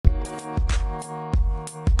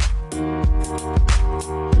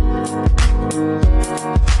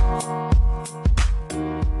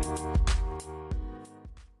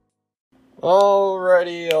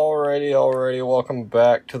Alrighty. Welcome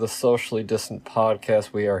back to the Socially Distant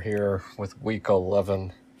Podcast. We are here with week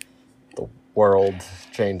 11. The world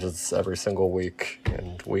changes every single week,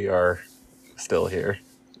 and we are still here,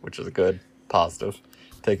 which is good. Positive.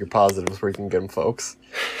 Take your positives where you can get them, folks.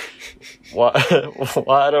 Why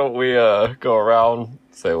don't we go around,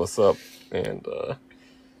 say what's up, and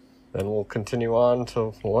then we'll continue on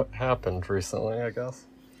to what happened recently, I guess.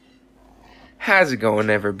 How's it going,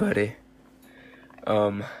 everybody?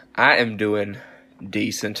 I am doing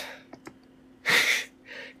decent.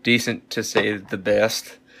 Decent to say the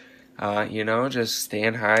best. Just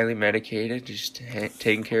staying highly medicated, just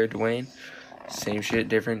taking care of Dwayne. Same shit,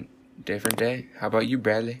 different day. How about you,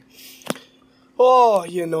 Bradley? Oh,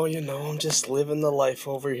 I'm just living the life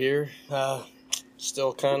over here.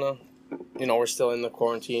 Still kind of, we're still in the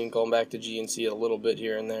quarantine, going back to GNC a little bit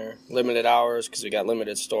here and there. Limited hours, because we got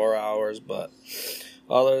limited store hours, but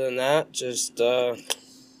other than that, just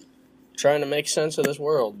trying to make sense of this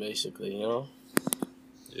world, basically,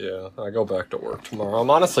 Yeah, I go back to work tomorrow.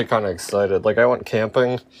 I'm honestly kind of excited. I went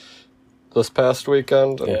camping this past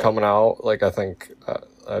weekend, and coming out, I think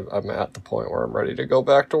I'm at the point where I'm ready to go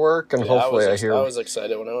back to work, and hopefully I was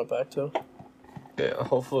excited when I went back too. Yeah,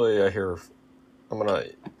 hopefully I'm going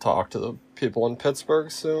to talk to the people in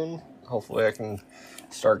Pittsburgh soon. Hopefully I can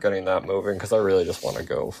start getting that moving, because I really just want to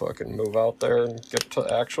go fucking move out there and get to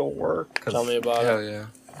actual work. Tell me about it. Hell yeah.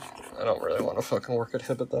 I don't really want to fucking work at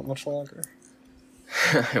Hibbett that much longer.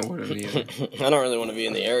 I wouldn't either. I don't really want to be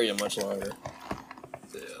in the area much longer.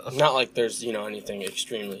 Yeah. Not like there's, anything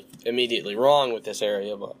extremely immediately wrong with this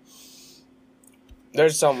area, but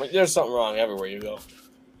there's something wrong everywhere you go.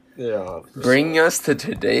 Yeah. Bring us to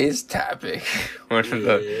today's topic. One of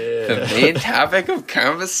the main topic of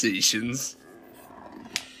conversations.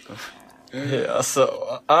 Yeah,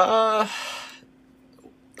 so,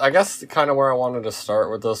 I guess kind of where I wanted to start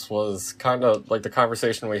with this was kind of the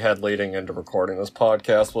conversation we had leading into recording this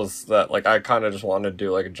podcast was that I kind of just wanted to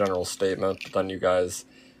do a general statement, but then you guys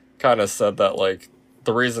kind of said that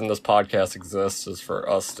the reason this podcast exists is for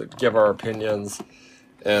us to give our opinions,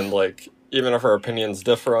 and even if our opinions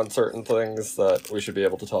differ on certain things, that we should be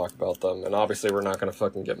able to talk about them. And obviously we're not going to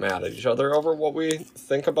fucking get mad at each other over what we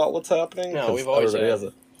think about what's happening. No, we've always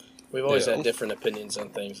had different opinions on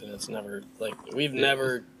things, and it's never we've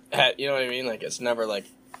never had, you know what I mean? It's never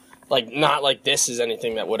not like this is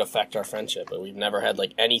anything that would affect our friendship, but we've never had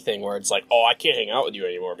anything where it's oh, I can't hang out with you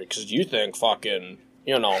anymore because you think fucking,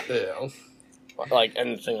 anything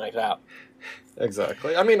like that.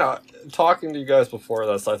 Exactly. I mean, talking to you guys before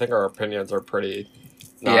this, I think our opinions are pretty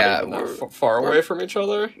far away from each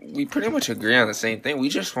other. We pretty much agree on the same thing. We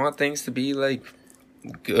just want things to be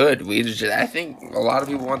good. I think a lot of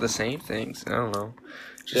people want the same things. I don't know.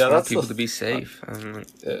 Just want people to be safe. I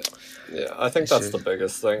think that's the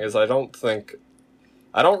biggest thing. Is I don't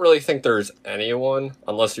really think there's anyone,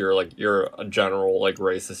 unless you're a general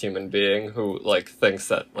racist human being who thinks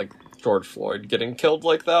that George Floyd getting killed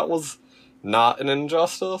like that was not an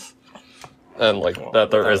injustice, and that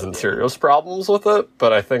there isn't serious problems with it.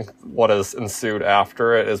 But I think what has ensued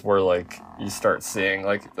after it is where you start seeing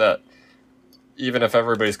that even if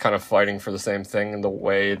everybody's kind of fighting for the same thing, in the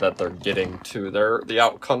way that they're getting to the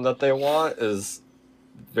outcome that they want is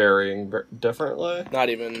varying differently. Not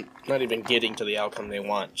even getting to the outcome they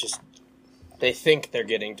want. Just they think they're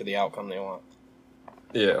getting to the outcome they want.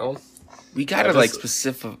 Yeah. We gotta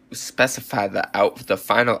specify the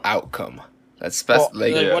final outcome. That's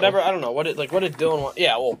whatever. I don't know what did Dylan want.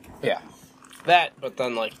 Yeah, well, yeah, that. But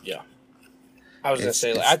then I was gonna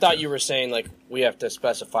say I thought you were saying we have to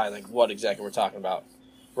specify what exactly we're talking about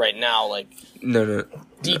right now. No.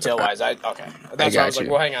 Detail wise, that's why I was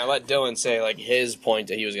well, hang on, let Dylan say his point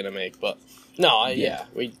that he was gonna make. But no,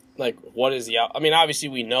 we what is the I mean, obviously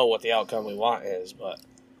we know what the outcome we want is, but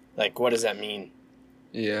what does that mean?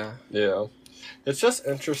 Yeah. It's just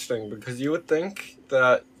interesting because you would think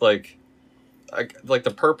that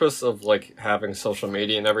the purpose of having social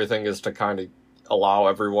media and everything is to kind of allow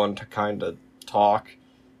everyone to kind of talk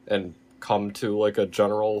and come to a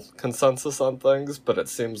general consensus on things, but it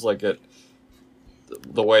seems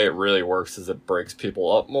the way it really works is it breaks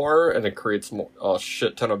people up more, and it creates a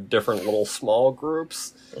shit ton of different little small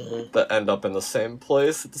groups that end up in the same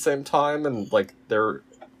place at the same time, and their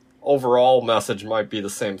overall message might be the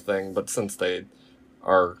same thing, but since they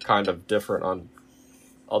are kind of different on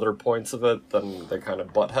other points of it, then they kind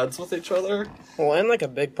of butt heads with each other. Well, and a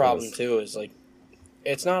big problem too is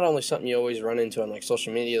it's not only something you always run into on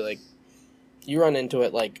social media, you run into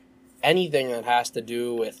it anything that has to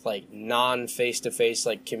do with non face-to-face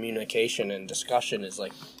communication and discussion is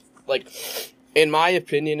in my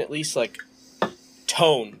opinion at least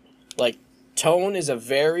tone. like, tone is a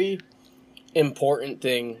very important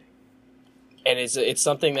thing, and it's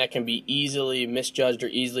something that can be easily misjudged or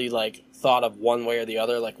easily, like, thought of one way or the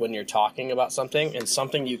other, like, when you're talking about something, and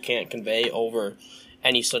something you can't convey over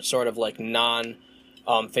any such sort of, like,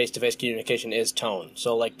 face-to-face communication is tone.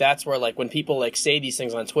 So, like, that's where, like, when people, like, say these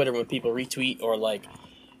things on Twitter, when people retweet or, like,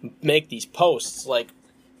 make these posts, like,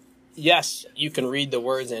 yes, you can read the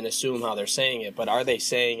words and assume how they're saying it, but are they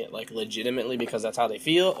saying it, like, legitimately because that's how they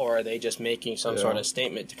feel, or are they just making some sort of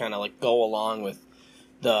statement to kind of, like, go along with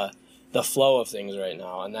the flow of things right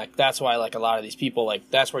now? And that's why, like, a lot of these people, like,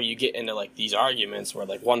 that's where you get into, like, these arguments where,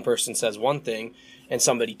 like, one person says one thing and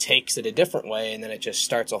somebody takes it a different way, and then it just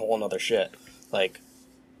starts a whole nother shit. Like,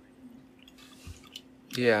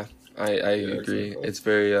 yeah, I agree. Exactly. It's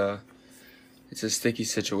very it's a sticky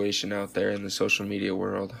situation out there in the social media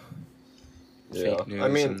world. Yeah, I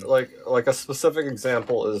mean, like a specific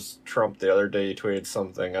example is Trump the other day. He tweeted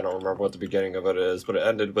something. I don't remember what the beginning of it is, but it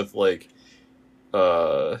ended with, like,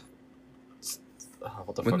 what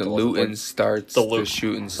the when fuck the looting starts, the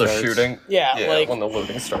shooting starts. The shooting. Yeah, like, when the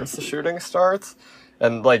looting starts, the shooting starts.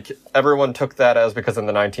 And, like, everyone took that as because in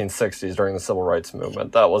the 1960s during the Civil Rights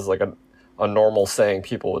Movement, that was, like, a normal saying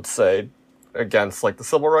people would say against, like, the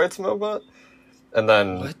Civil Rights Movement. And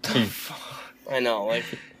then what the fuck? I know, like,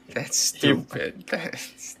 that's stupid.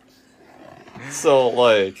 So,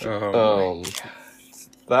 like, that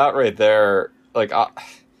right there, like,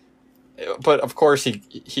 but of course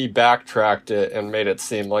he backtracked it and made it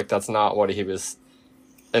seem like that's not what he was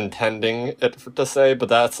intending it to say. But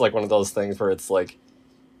that's, like, one of those things where it's like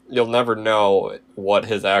you'll never know what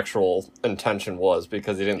his actual intention was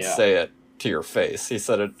because he didn't say it to your face. He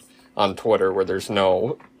said it on Twitter where there's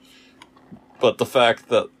no. But the fact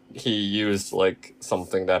that he used, like,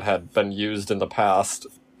 something that had been used in the past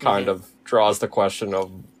kind of draws the question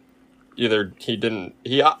of either he didn't.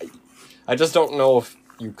 I just don't know if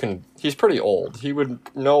you can. He's pretty old. He would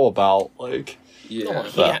know about, like.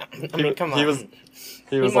 Yeah. I mean, come on.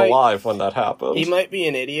 He was alive when that happened. He might be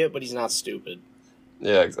an idiot, but he's not stupid.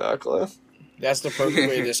 Yeah, exactly. That's the perfect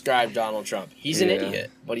way to describe Donald Trump. He's an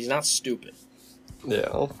idiot, but he's not stupid.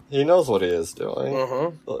 Yeah, he knows what he is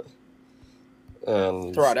doing.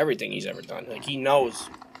 And throughout everything he's ever done, like, he knows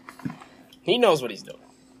what he's doing.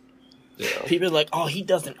 Yeah. People are like, oh, he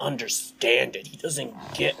doesn't understand it. He doesn't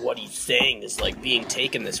get what he's saying is, like, being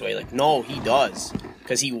taken this way. Like, no, he does,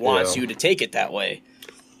 because he wants you to take it that way.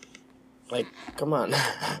 Like, come on.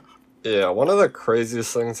 Yeah, one of the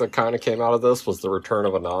craziest things that kind of came out of this was the return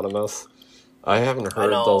of Anonymous. I haven't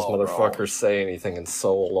heard those motherfuckers say anything in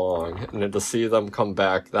so long, and to see them come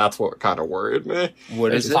back, that's what kind of worried me.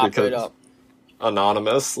 What is it? Pop right up.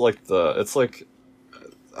 Anonymous, like it's like,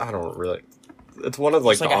 I don't really, it's one of,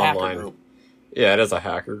 like, it's like the a online hacker group. Yeah, it is a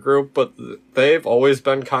hacker group, but they've always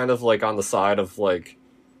been kind of, like, on the side of, like,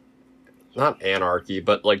 not anarchy,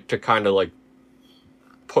 but, like, to kind of, like,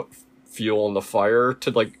 put fuel in the fire to,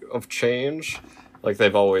 like, of change. Like,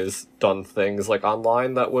 they've always done things, like,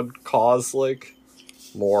 online that would cause, like,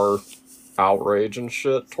 more outrage and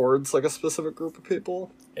shit towards, like, a specific group of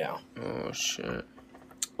people. Yeah. Oh, shit.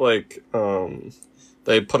 Like,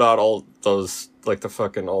 they put out all those, like,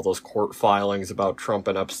 all those court filings about Trump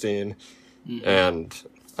and Epstein. Mm-hmm. And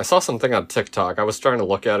I saw something on TikTok. I was trying to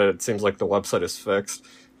look at it. It seems like the website is fixed.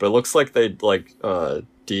 But it looks like they, like,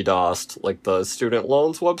 DDoSed, like, the student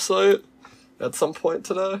loans website at some point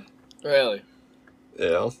today. Really?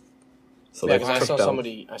 Yeah. So yeah, because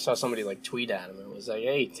I saw somebody, like, tweet at him. It was like,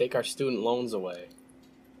 hey, take our student loans away.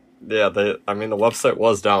 Yeah, the website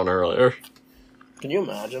was down earlier. Can you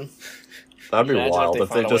imagine? That'd be wild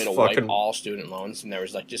if they just fucking wipe all student loans and there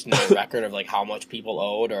was, like, just no record of, like, how much people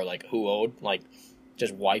owed or, like, who owed. Like,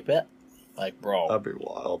 just wipe it. Like, bro. That'd be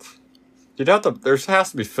wild. There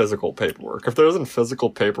has to be physical paperwork. If there isn't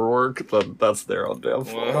physical paperwork, then that's their own damn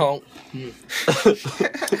fault. Well,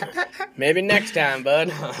 maybe next time,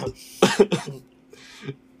 bud.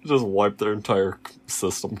 Just wipe their entire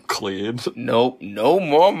system clean. Nope, no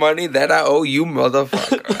more money that I owe you,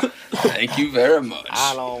 motherfucker. Thank you very much.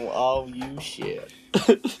 I don't owe you shit.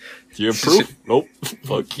 Do you approve? Nope.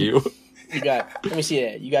 Fuck you. Let me see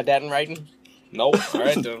that. You got that in writing? Nope. All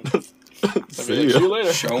right, then. See you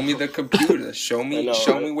later. Show me the computer. Show me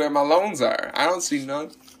where my loans are. I don't see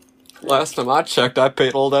none. Last time I checked, I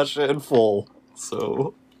paid all that shit in full.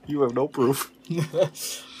 So, you have no proof.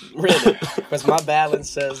 Really? Because my balance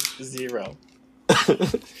says 0.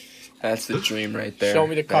 That's the dream right there. Show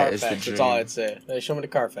me the Carfax. That's all I'd say. Hey, show me the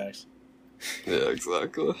Carfax. Yeah,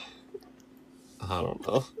 exactly. I don't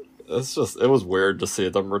know. It was weird to see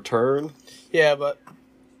them return. Yeah, but,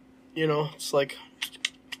 it's like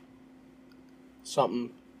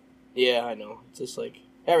something Yeah, I know. It's just like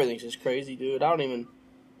everything's just crazy, dude. I don't even.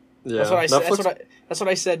 Yeah, That's what I said. Netflix. That's what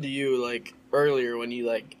I said to you like earlier when you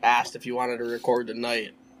like asked if you wanted to record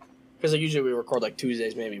tonight. Because like, usually we record like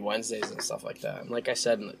Tuesdays, maybe Wednesdays and stuff like that. And like I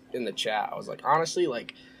said in the chat, I was like, honestly,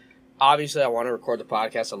 like, obviously I want to record the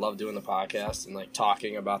podcast. I love doing the podcast and like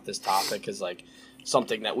talking about this topic is like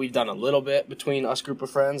something that we've done a little bit between us group of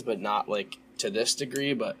friends, but not like to this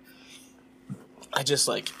degree. But I just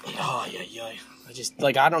like, I just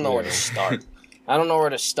like I don't know where to start. I don't know where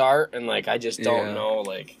to start, and like I just don't know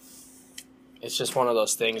like. It's just one of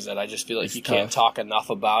those things that I just feel like It's you tough. can't talk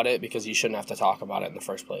enough about it because you shouldn't have to talk about it in the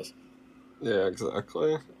first place. Yeah,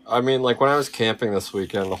 exactly. I mean, like, when I was camping this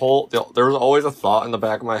weekend, there was always a thought in the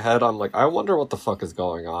back of my head. I'm like, I wonder what the fuck is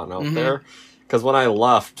going on out there. Because when I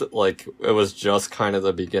left, like, it was just kind of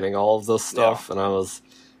the beginning of all of this stuff, and I was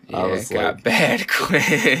it got like, bad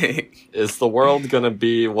quick. is the world gonna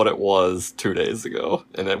be what it was 2 days ago?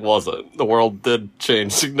 And it wasn't. The world did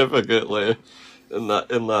change significantly in that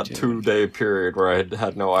 2-day period where I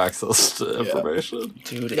had no access to information.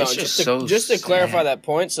 Dude, No, it's just to clarify that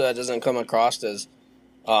point so that doesn't come across as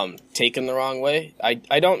taken the wrong way.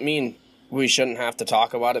 I don't mean we shouldn't have to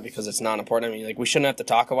talk about it because it's not important. I mean, like, we shouldn't have to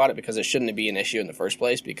talk about it because it shouldn't be an issue in the first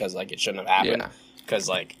place because, like, it shouldn't have happened. Because,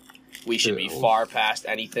 like, we should be far past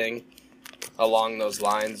anything along those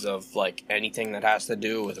lines of, like, anything that has to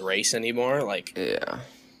do with race anymore. Like,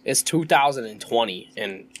 it's 2020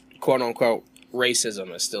 and, quote-unquote,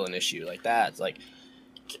 racism is still an issue. Like, that. It's like...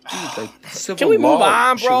 Dude, like, civil Can we move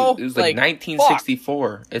law, on, bro? It was like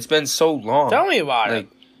 1964. Fuck. It's been so long. Tell me about like,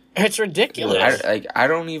 it. It's ridiculous. I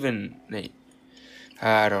don't even...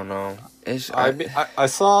 I don't know. I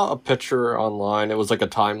saw a picture online. It was like a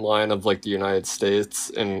timeline of like the United States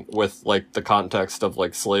and with like the context of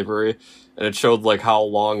like slavery, and it showed like how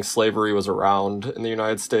long slavery was around in the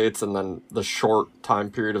United States, and then the short time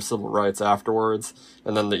period of civil rights afterwards,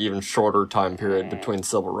 and then the even shorter time period between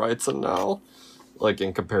civil rights and now, like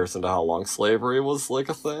in comparison to how long slavery was like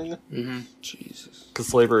a thing. Jesus, because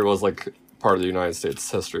slavery was like part of the United States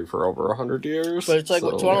history for over 100 years. But it's like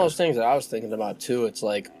it's one of those things that I was thinking about too. It's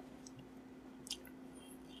like,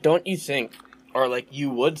 don't you think, or like you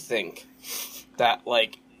would think, that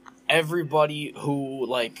like everybody who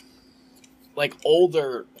like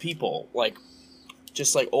older people, like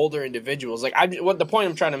just like older individuals, like what the point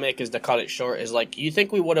I'm trying to make is to cut it short is like you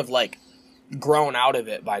think we would have like grown out of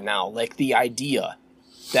it by now, like the idea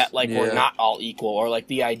that like we're not all equal, or like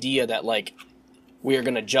the idea that like we are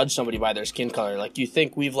going to judge somebody by their skin color. Like, you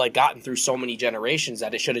think we've, like, gotten through so many generations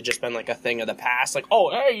that it should have just been, like, a thing of the past? Like,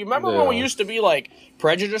 oh, hey, you remember when we used to be, like,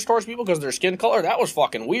 prejudiced towards people because of their skin color? That was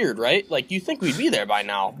fucking weird, right? Like, you think we'd be there by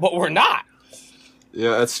now, but we're not.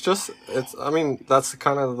 Yeah, I mean, that's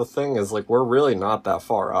kind of the thing is, like, we're really not that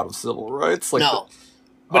far out of civil rights. Like, no.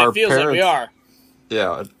 But it feels like we are.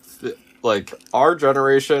 Yeah, like, our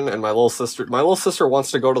generation and my little sister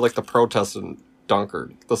wants to go to, like, the protest in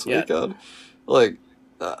Dunkirk this weekend. Like,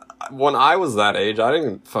 when I was that age, I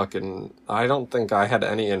don't think I had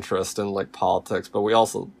any interest in, like, politics, but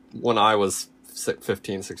when I was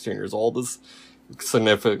 15, 16 years old is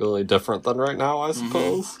significantly different than right now, I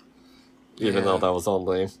suppose. Even though that was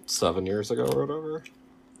only 7 years ago or whatever.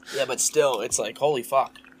 Yeah, but still, it's like, holy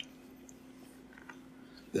fuck.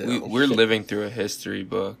 Yeah. We're living through a history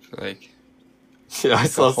book, like... Yeah, I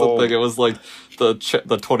saw something. It was like the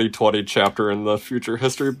 2020 chapter in the future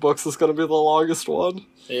history books is going to be the longest one.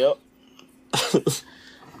 Yep.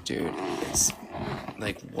 Dude, it's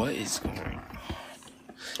like, what is going on?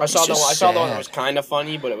 I saw the one that was kind of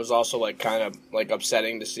funny, but it was also like kind of like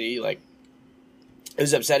upsetting to see. Like, it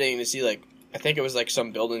was upsetting to see. Like, I think it was like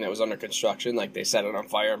some building that was under construction. Like, they set it on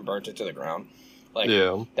fire and burnt it to the ground. Like,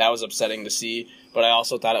 that was upsetting to see. But I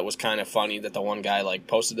also thought it was kind of funny that the one guy, like,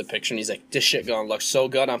 posted the picture and he's like, this shit gonna look so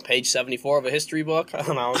good on page 74 of a history book.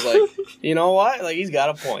 And I was like, you know what? Like, he's got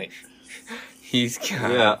a point. He's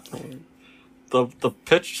got a point.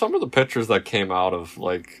 Some of the pictures that came out of,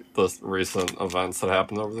 like, the recent events that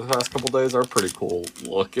happened over the past couple days are pretty cool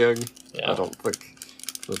looking. Yeah. I don't think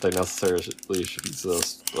that they necessarily should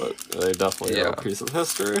exist, but they definitely are a piece of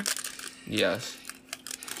history. Yes.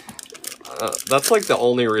 That's like the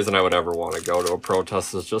only reason I would ever want to go to a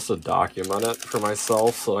protest is just to document it for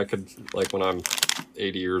myself, so I could, like, when I'm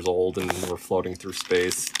 80 years old and we're floating through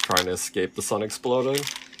space trying to escape the sun exploding,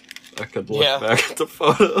 I could look back at the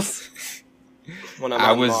photos. When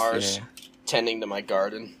I'm on Mars, tending to my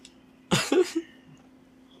garden.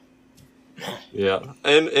 Yeah,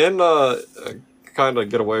 and kind of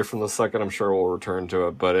get away from the second, I'm sure we'll return to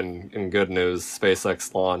it, but in good news,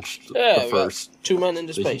 SpaceX launched the first 2 men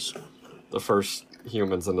into space. The first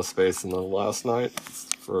humans into space in the last night.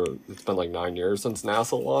 It's It's been like 9 years since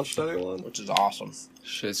NASA launched anyone. which is awesome.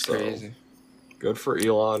 Shit's So- crazy. Good for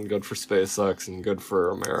Elon, good for SpaceX, and good for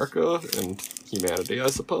America and humanity, I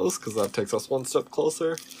suppose, because that takes us one step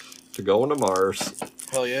closer to going to Mars.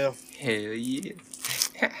 Hell yeah. Hell yeah.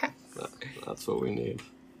 That's what we need.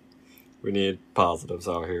 We need positives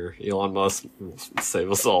out here. Elon Musk will save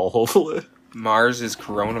us all, hopefully. Mars is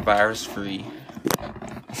coronavirus free.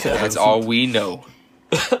 Yeah, That's all we know.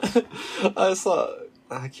 I saw.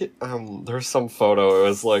 There's some photo. It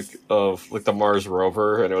was like of like the Mars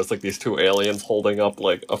rover, and it was like these two aliens holding up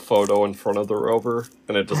like a photo in front of the rover,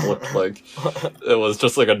 and it just looked like it was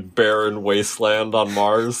just like a barren wasteland on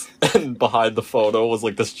Mars, and behind the photo was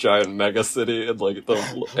like this giant mega city, and like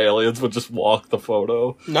the aliens would just walk the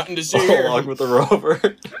photo Nothing to see here. along with the rover.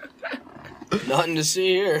 Nothing to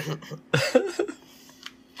see here.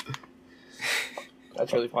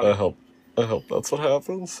 That's really funny. I hope that's what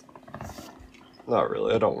happens. Not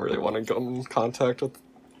really. I don't really want to come in contact with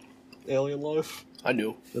alien life. I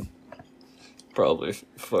do. Probably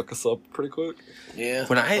fuck us up pretty quick. Yeah.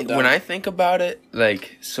 When I think about it,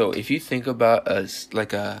 like, so if you think about us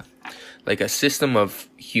like a system of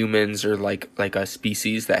humans or like a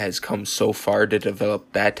species that has come so far to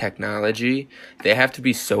develop that technology, they have to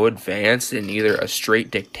be so advanced in either a straight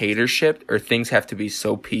dictatorship or things have to be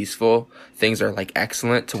so peaceful. Things are like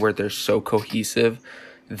excellent to where they're so cohesive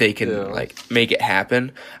they can like make it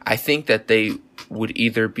happen. I think that they would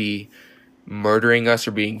either be murdering us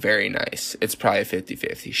or being very nice. It's probably a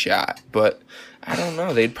 50-50 shot, but I don't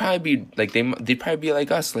know. They'd probably be like they'd probably be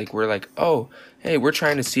like us. Like we're like, oh, hey, we're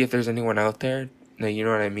trying to see if there's anyone out there. Like, you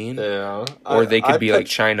know what I mean? Yeah. Or they could be like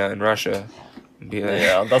China and Russia. And be like,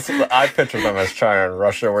 Yeah, that's what I picture them as China and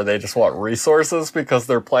Russia, where they just want resources because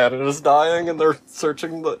their planet is dying and they're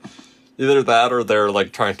searching either that or they're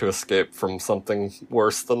like trying to escape from something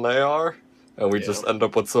worse than they are, and we just end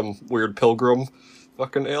up with some weird pilgrim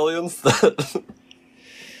fucking aliens that.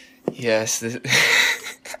 yes.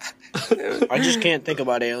 I just can't think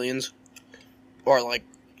about aliens or like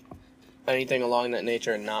anything along that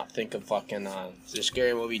nature and not think of fucking the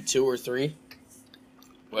Scary Movie 2 or 3.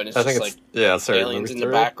 When it's I think just it's like sorry, aliens in movie the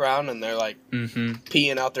three. background and they're like Mm-hmm.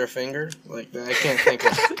 peeing out their finger. Like I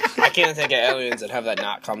can't think of aliens that have that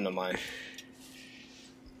not come to mind.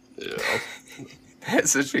 Yeah.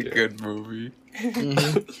 That's such a good movie.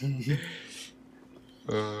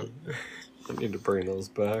 I need to bring those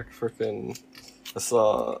back. Freaking,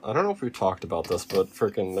 I don't know if we talked about this, but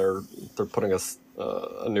freaking, they're putting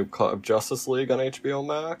a new cut of Justice League on HBO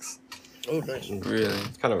Max. Oh, nice. Really?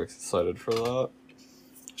 Kind of excited for that.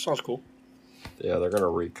 Sounds cool. Yeah, they're gonna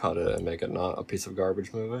recut it and make it not a piece of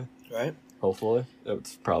garbage movie. Right? Hopefully,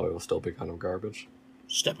 it probably will still be kind of garbage.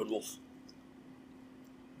 Steppenwolf.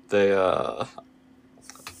 They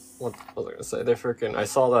what was I gonna say? They freaking, I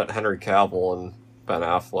saw that Henry Cavill and Ben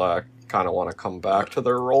Affleck kind of want to come back to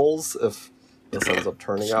their roles if this ends up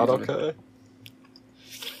turning out Excuse me. okay.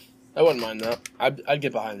 I wouldn't mind that. I'd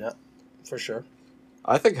get behind that for sure.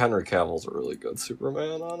 I think Henry Cavill's a really good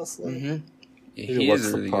Superman, honestly. Mm-hmm. Yeah, He he looks is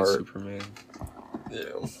a the really part. good Superman. Yeah.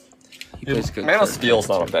 He plays good Man of characters, Steel's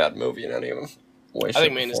not a too. bad movie in any way. I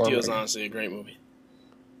think Man of Steel is honestly a great movie.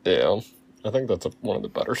 Yeah, I think that's one of the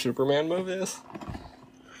better Superman movies.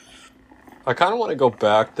 I kind of want to go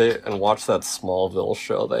back and watch that Smallville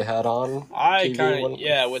show they had on. I TV kind when-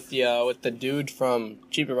 of with the dude from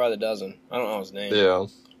Cheaper by the Dozen. I don't know his name. Yeah,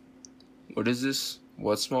 What is this?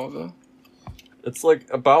 What's Smallville? it's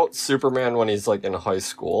like about Superman when he's like in high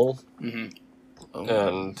school, Mm-hmm. Oh,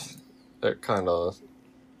 and it kind of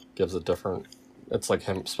gives a different. It's like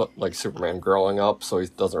him, like Superman growing up, so he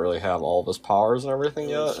doesn't really have all of his powers and everything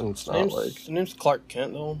yet, and it's not like. His name's Clark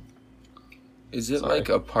Kent though. is it Sorry. like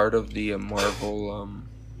a part of the Marvel?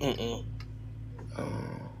 Mm-mm. Oh,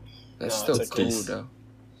 that's No, still it's a cool DC. though.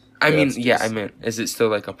 I Yeah, mean, it's yeah, DC. I meant, is it still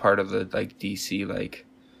like a part of the like DC like?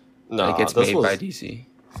 No, Like it's this made was, by DC.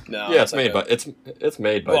 No. Yeah, it's like made by it's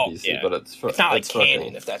made by Well, DC, yeah. but it's It's not like fucking-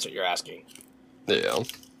 canon, if that's what you're asking. Yeah.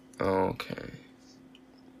 Okay.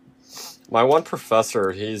 My one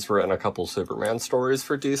professor, he's written a couple Superman stories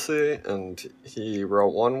for DC, and he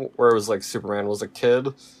wrote one where it was like Superman was a kid,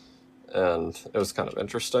 and it was kind of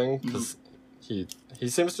interesting because he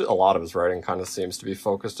seems to, a lot of his writing kind of seems to be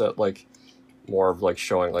focused at like more of like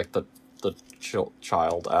showing like the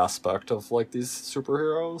child aspect of like these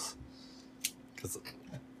superheroes, because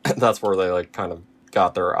that's where they like kind of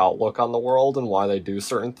got their outlook on the world and why they do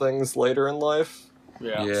certain things later in life,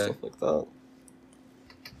 Yeah. stuff like that.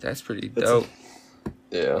 That's pretty It's- dope.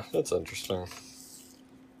 Yeah, that's interesting.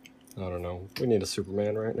 I don't know. We need a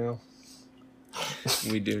Superman right now.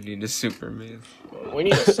 We do need a Superman. We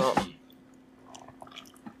need a something.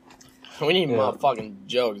 We need motherfucking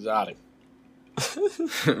Joe Exotic.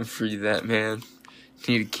 Free that man.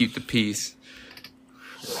 Need to keep the peace.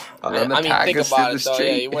 I mean, think about it though.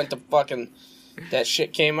 Yeah, he went to fucking. That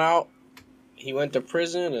shit came out. He went to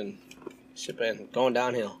prison and shit been going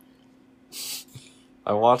downhill.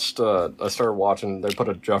 I started watching. They put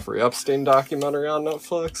a Jeffrey Epstein documentary on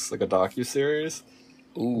Netflix, like a docuseries.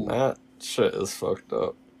 Ooh, that shit is fucked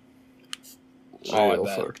up. Real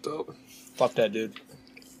fucked up. Fuck that dude.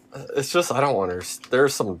 It's just, I don't understand.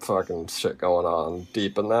 There's some fucking shit going on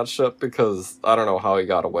deep in that shit because I don't know how he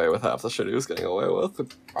got away with half the shit he was getting away with.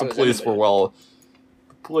 The police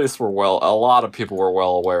were a lot of people were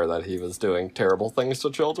well aware that he was doing terrible things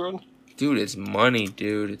to children. dude, it's money,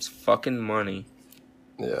 dude. It's fucking money.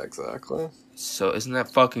 Yeah, exactly. So isn't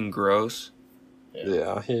that fucking gross?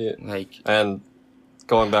 Yeah, like, and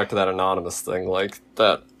going back to that anonymous thing, like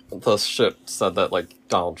that, the shit said that like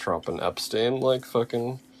Donald Trump and Epstein like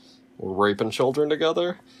fucking were raping children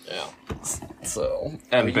together. Yeah. So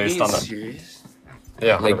and based on that, serious?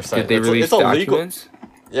 Yeah, 100%. Like, did they release documents?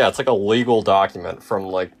 Yeah, it's like a legal document from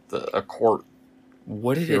like a court.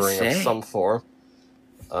 What did it hearing say? of some form.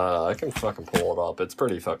 I can fucking pull it up. It's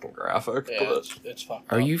pretty fucking graphic. Yeah, but it's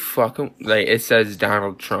fucked Are up. you fucking like? It says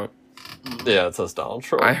Donald Trump. Yeah, it says Donald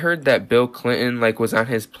Trump. I heard that Bill Clinton like was on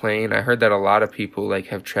his plane. I heard that a lot of people like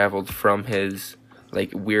have traveled from his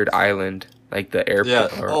like weird island, like the airport.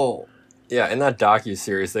 Yeah. Yeah. In that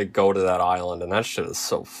docu-series, they go to that island, and that shit is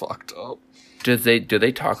so fucked up. Do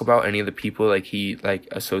they talk about any of the people like he like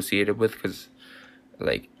associated with? Because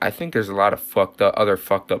like I think there's a lot of other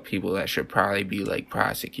fucked up people that should probably be like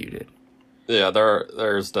prosecuted. Yeah,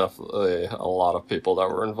 there's definitely a lot of people that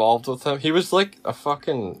were involved with him. He was like a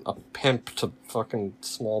pimp to fucking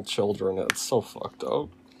small children. It's so fucked up.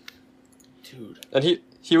 Dude. And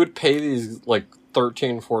he would pay these like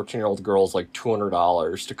 13, 14-year-old girls like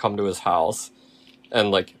 $200 to come to his house.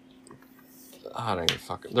 And like, I don't even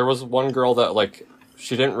fucking... There was one girl that like,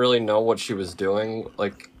 she didn't really know what she was doing,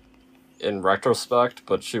 like, in retrospect,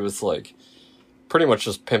 but she was like... pretty much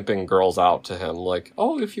just pimping girls out to him, like,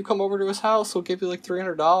 oh, if you come over to his house, we'll give you like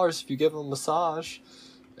 $300 if you give him a massage,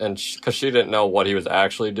 and because she didn't know what he was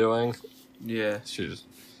actually doing, she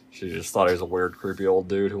just thought he was a weird, creepy old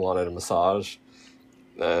dude who wanted a massage,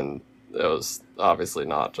 and it was obviously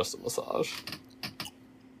not just a massage.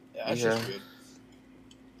 Yeah, that's just good.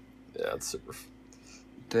 Yeah, it's super.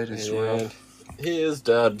 That is rough. He is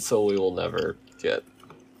dead, so we will never get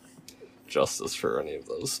justice for any of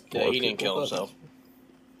those. Yeah, he didn't kill himself.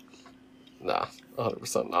 Nah,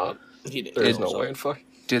 100% not. He didn't. There's no way in fuck.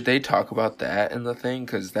 Did they talk about that in the thing?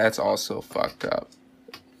 Because that's also fucked up.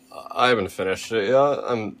 I haven't finished it yet.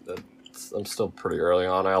 I'm still pretty early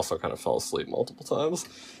on. I also kind of fell asleep multiple times,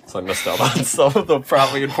 so I missed out on some of the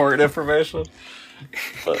probably important information.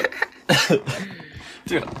 But,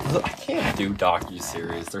 dude, I can't do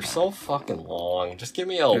docu-series. They're so fucking long. Just give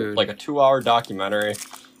me a 2-hour documentary.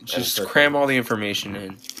 Just cram all the information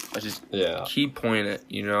in. Just Yeah. key point it,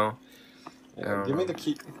 you know? Yeah, give me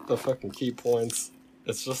the fucking key points.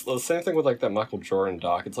 It's just the same thing with like that Michael Jordan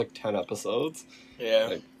doc. It's like 10 episodes. Yeah.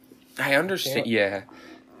 Like, I understand. Yeah.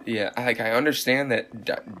 Like I understand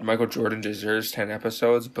that Michael Jordan deserves 10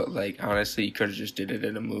 episodes, but like honestly, you could have just did it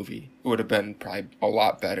in a movie. It would have been probably a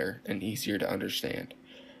lot better and easier to understand.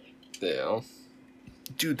 Yeah.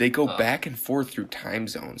 Dude, they go back and forth through time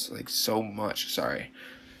zones like so much. Sorry,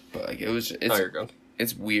 but like it's you're good.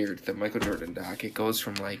 It's weird, the Michael Jordan doc. It goes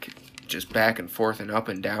from like just back and forth and up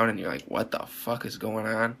and down, and you're like, what the fuck is going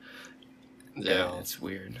on? Yeah, it's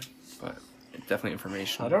weird, but it's definitely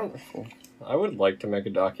informational. I would like to make a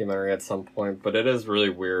documentary at some point, but it is really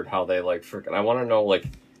weird how they like freaking. I want to know like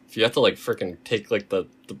if you have to like freaking take like the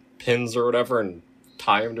pins or whatever and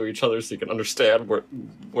tie them to each other so you can understand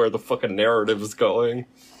where the fucking narrative is going.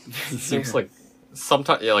 It seems like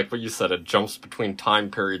sometimes, yeah, like what you said, it jumps between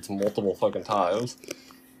time periods multiple fucking times.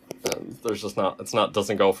 And there's just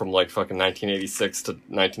doesn't go from like fucking 1986 to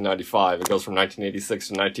 1995. It goes from 1986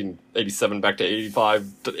 to 1987 back to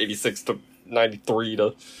 85 to 86 to 93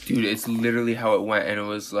 to... Dude, it's literally how it went, and it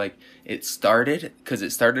was like, it started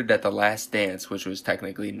at The Last Dance, which was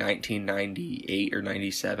technically 1998 or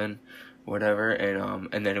 97, whatever,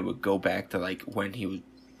 and then it would go back to like when he was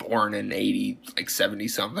born in 80, like 70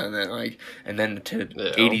 something, and then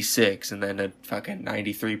to 86, and then to fucking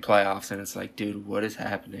 93 playoffs, and it's like, dude, what is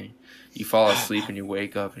happening? You fall asleep and you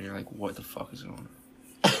wake up and you're like, what the fuck is going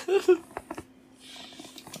on?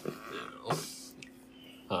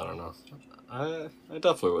 I don't know. I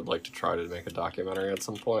definitely would like to try to make a documentary at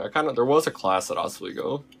some point. There was a class at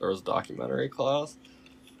Oswego. There was a documentary class,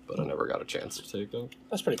 but I never got a chance to take it.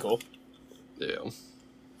 That's pretty cool. Yeah.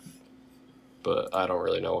 but I don't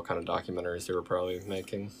really know what kind of documentaries they were probably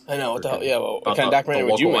making. I know. What the hell? Yeah, well, what About kind of documentary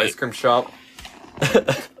would you local make? ice cream shop.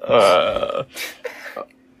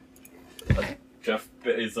 Jeff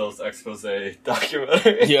Bezos expose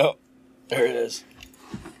documentary. Yep. There it is.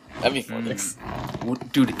 That'd be fun.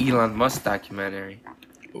 Dude, Elon Musk documentary.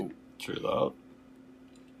 True that.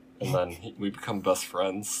 And then we become best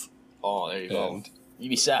friends. Oh, there you go. And You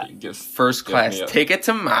be sad. he gives First class me a- ticket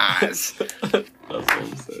to Mars. That's what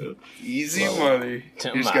I'm saying. Easy So, money. to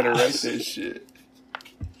You just gotta write Mars. this shit.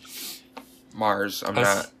 Mars. I'm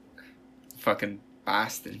That's- not fucking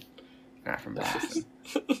Boston. Not from Boston.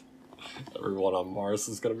 Everyone on Mars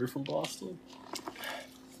is gonna be from Boston.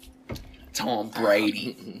 Tom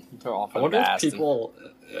Brady. They're all I from wonder if Boston. people,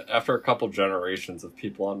 after a couple generations of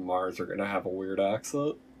people on Mars, are gonna have a weird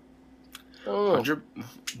accent. Oh.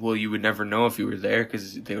 Well, you would never know if you were there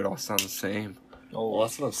because they would all sound the same. Well,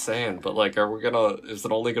 that's what I'm saying. But like, is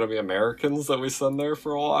it only gonna be Americans that we send there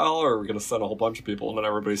for a while, or are we gonna send a whole bunch of people and then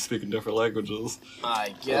everybody's speaking different languages?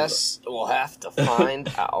 I guess we'll have to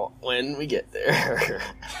find out when we get there.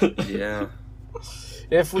 Yeah.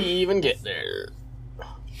 If we even get there.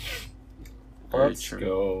 Very Let's true.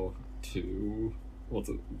 go to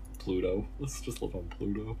Pluto. Let's just live on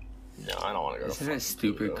Pluto. No, I don't want to go to Isn't it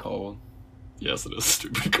stupid cold? Yes, it is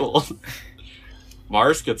stupid cold.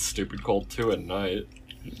 Mars gets stupid cold too at night.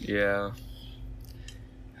 Yeah.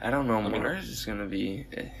 I don't know. I mean- Mars is gonna be.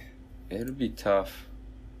 It'll be tough.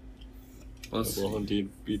 We'll It see. will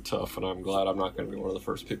indeed be tough, and I'm glad I'm not going to be one of the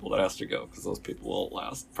first people that has to go, because those people won't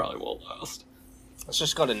last. Probably won't last. Let's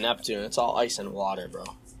just go to Neptune. It's all ice and water, bro.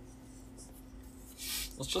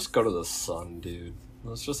 Let's just go to the sun, dude.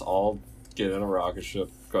 Let's just all get in a rocket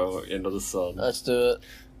ship, go into the sun. Let's do it.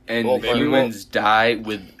 And Well, maybe humans die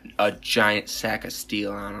with a giant sack of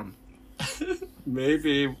steel on them.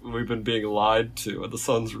 Maybe we've been being lied to, and the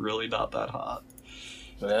sun's really not that hot.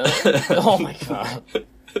 Yeah. Oh my god.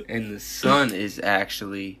 And the sun is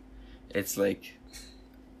actually, it's like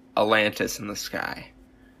Atlantis in the sky.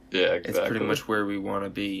 Yeah, exactly. It's pretty much where we want to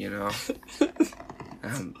be, you know?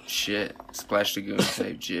 Shit. Splash Lagoon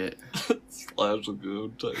type shit. Splash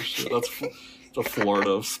Lagoon type shit. That's the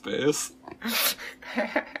Florida of space.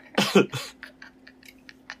 Yeah.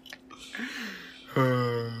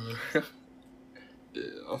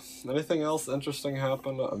 Anything else interesting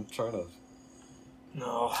happened? I'm trying to.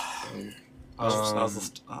 No. How's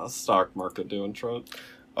the stock market doing, Trent?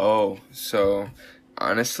 Oh, so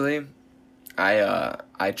honestly,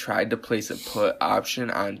 I tried to place a put option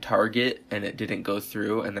on Target and it didn't go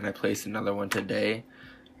through, and then I placed another one today,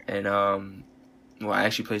 and well, I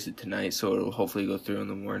actually placed it tonight, so it'll hopefully go through in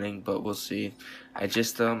the morning, but we'll see. I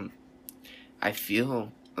just I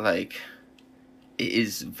feel like it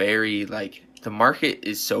is very like the market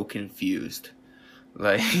is so confused.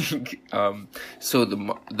 Like, so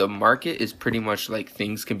the market is pretty much like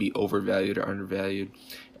things can be overvalued or undervalued,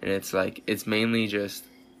 and it's like it's mainly just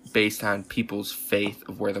based on people's faith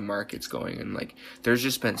of where the market's going, and like there's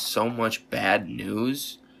just been so much bad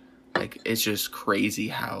news, like it's just crazy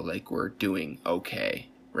how like we're doing okay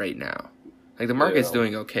right now. Like the market's Yeah.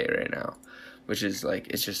 doing okay right now, which is like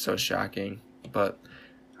it's just so shocking. But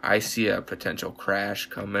I see a potential crash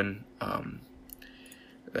coming.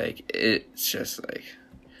 Like it's just like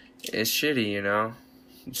it's shitty, you know.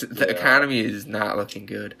 The Yeah. economy is not looking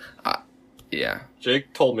good. Yeah.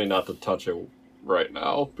 Jake told me not to touch it right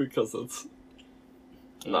now because it's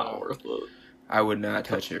not worth it. I would not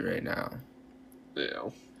touch it right now.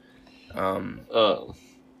 Yeah. Um.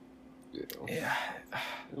 You know, Yeah.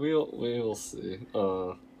 we'll see.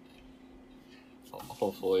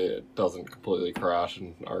 Hopefully it doesn't completely crash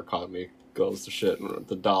and our economy goes to shit and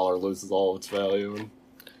the dollar loses all of its value and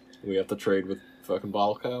we have to trade with fucking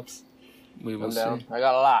bottle caps. We will I'm see. down. I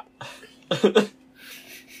got a lot.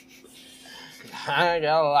 I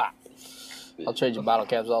got a lot. I'll trade you bottle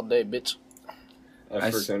caps all day, bitch. I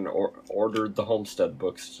freaking ordered the Homestead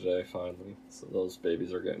books today, finally. So those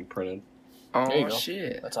babies are getting printed. There you Oh go.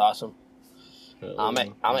 shit! That's awesome. I'm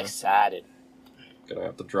excited. Gonna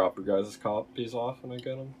have to drop your guys' copies off when I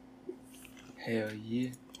get them. Hell yeah!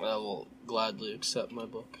 I will gladly accept my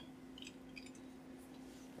book,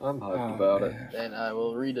 I'm hyped Oh, about it. man. and I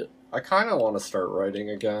will read it. I kind of want to start writing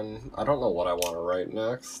again. I don't know what I want to write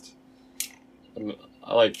next.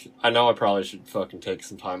 I know I probably should fucking take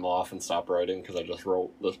some time off and stop writing because I just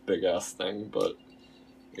wrote this big ass thing, but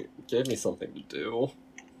it gave me something to do.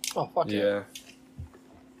 Oh fuck yeah! Yeah.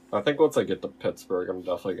 I think once I get to Pittsburgh, I'm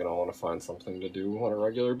definitely gonna want to find something to do on a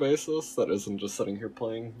regular basis that isn't just sitting here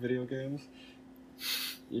playing video games.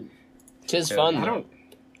 Tis Yeah, fun. I though. don't.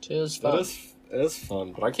 Tis fun. It is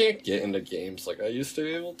fun, but I can't get into games like I used to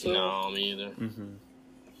be able to. No, me either. Mm-hmm.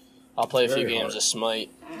 I'll play a few Very games hard. of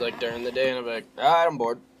Smite, like, during the day, and I'm like, alright, I'm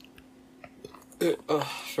bored.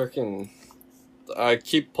 Freaking... I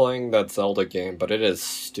keep playing that Zelda game, but it is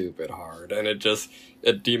stupid hard, and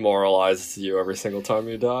it demoralizes you every single time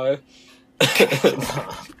you die.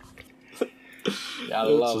 Yeah, I It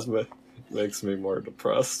love just it. makes me more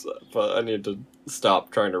depressed, but I need to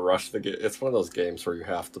stop trying to rush the game. It's one of those games where you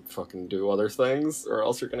have to fucking do other things, or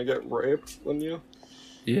else you're gonna get raped when you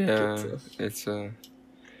Yeah, it's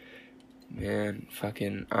man,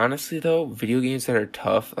 fucking honestly though, video games that are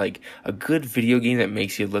tough, like a good video game that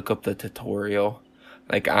makes you look up the tutorial,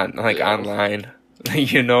 like Yeah. online,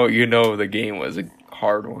 you know the game was a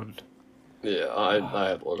hard one. Yeah, I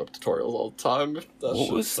had to look up tutorials all the time.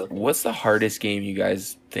 What's the hardest game you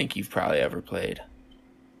guys think you've probably ever played?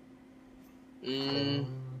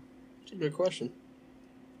 It's a good question.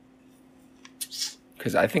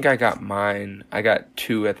 Because I think I got mine. I got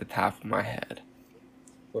two at the top of my head.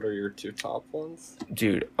 What are your two top ones?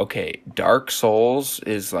 Dude, okay, Dark Souls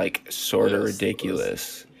is like sort of Yes,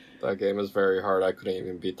 ridiculous. That game is very hard. I couldn't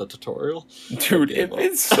even beat the tutorial. Dude,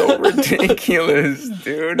 it's so ridiculous,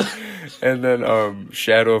 dude. And then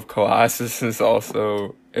Shadow of Colossus is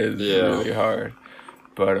also really hard.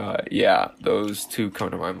 But yeah, those two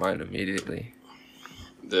come to my mind immediately.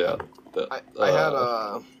 Yeah. I had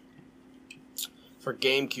for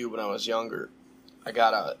GameCube when I was younger, I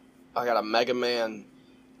got a Mega Man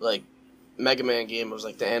game. It was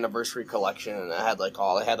like the anniversary collection, and it had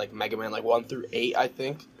like Mega Man like 1 through 8, I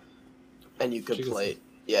think. And you could play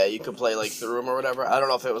like through them or whatever. I don't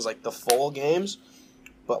know if it was like the full games,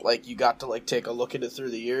 but like you got to like take a look at it through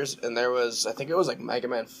the years. And there was, I think it was like Mega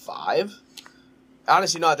Man 5.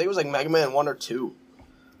 Honestly, no, I think it was like Mega Man 1 or 2.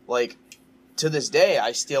 Like, to this day,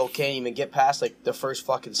 I still can't even get past like the first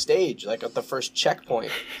fucking stage, like at the first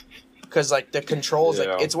checkpoint. Because like the controls,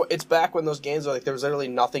 like it's back when those games were like there was literally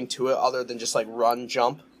nothing to it other than just like run,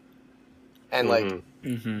 jump, and like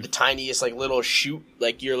the tiniest like little shoot,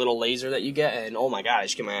 like your little laser that you get, and oh my god, I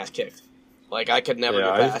just get my ass kicked. Like I could never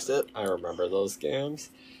get past it. I remember those games.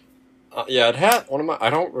 It had one of my. I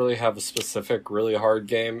don't really have a specific really hard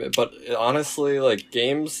game, but honestly, like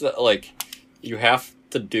games that like you have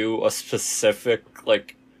to do a specific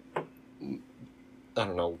like. I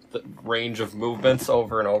don't know, the range of movements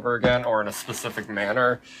over and over again, or in a specific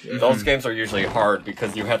manner. Those games are usually hard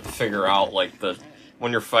because you have to figure out like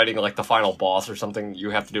when you're fighting like the final boss or something,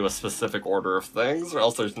 you have to do a specific order of things, or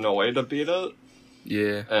else there's no way to beat it.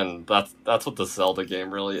 Yeah, and that's what the Zelda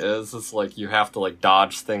game really is. It's like you have to like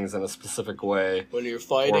dodge things in a specific way. When you're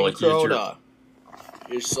fighting Crota,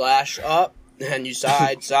 you slash up and you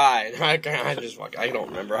side. I don't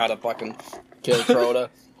remember how to fucking kill Crota.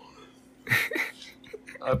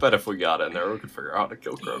 I bet if we got in there, we could figure out how to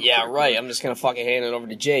kill Crota. Yeah, right. I'm just gonna fucking hand it over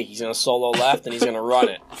to Jake. He's gonna solo left and he's gonna run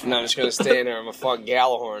it. And I'm just gonna stand there with my fucking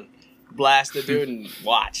Galahorn, blast the dude, and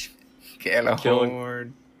watch.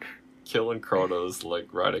 Galahorn. Killing Crota is like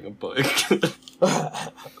riding a bike.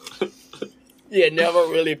 Yeah, never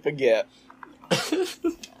really forget.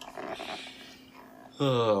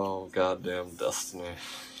 Oh, goddamn Destiny.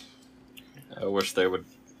 I wish they would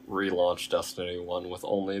relaunch Destiny 1 with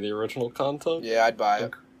only the original content. Yeah, I'd buy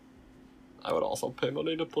it. I would also pay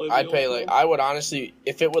money to play the I'd pay, old like, one. I would honestly,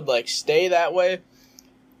 if it would, like, stay that way,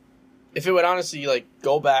 if it would honestly, like,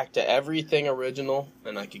 go back to everything original,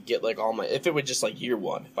 and I could get, like, all my, if it would just, like, year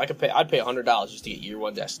one, if I could pay, I'd pay $100 just to get year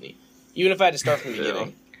one Destiny. Even if I had to start from the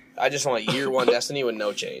beginning. I just want year one Destiny with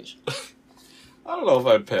no change. I don't know if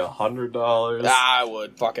I'd pay $100. I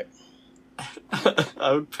would. Fuck it.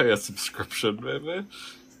 I would pay a subscription, maybe.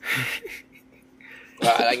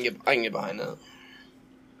 I can get behind that.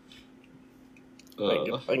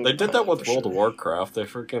 They did that with World of Warcraft. They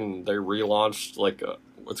relaunched like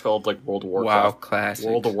what's called like World of Warcraft. WoW Classic.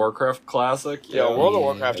 World of Warcraft Classic. Yeah, World of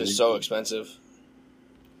Warcraft is so expensive.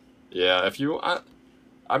 Yeah,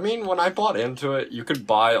 I mean, when I bought into it, you could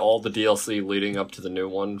buy all the DLC leading up to the new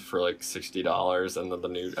one for like $60, and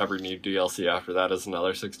then every new DLC after that is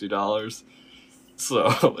another $60.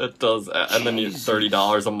 So it does, and then you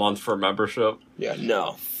 $30 a month for membership. Yeah,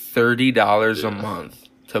 no. $30 a month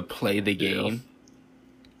to play the game.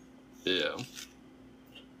 Yeah.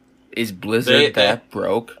 Is Blizzard that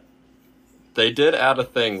broke? They did add a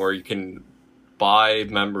thing where you can buy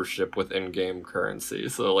membership with in-game currency.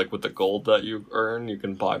 So, like, with the gold that you earn, you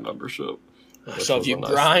can buy membership. So if you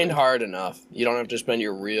grind hard enough, you don't have to spend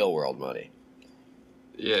your real world money.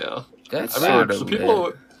 Yeah. That's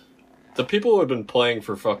the people who had been playing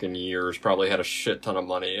for fucking years probably had a shit ton of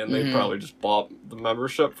money, and they probably just bought the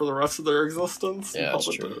membership for the rest of their existence. Yeah,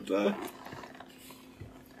 that's true.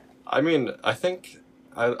 I mean, I think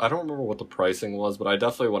I don't remember what the pricing was, but I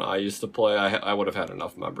definitely when I used to play, I would have had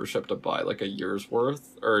enough membership to buy like a year's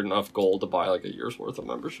worth, or enough gold to buy like a year's worth of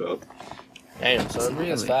membership. Damn, son, Really?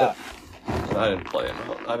 that's fat. And I didn't play it.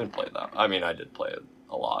 I didn't play that. I mean, I did play it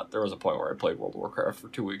a lot. There was a point where I played World of Warcraft for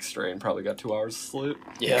 2 weeks straight and probably got 2 hours of sleep.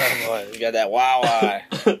 Yeah, boy, you got that wow eye.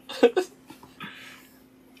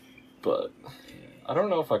 But I don't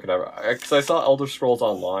know if I could ever, because I saw Elder Scrolls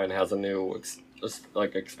Online has a new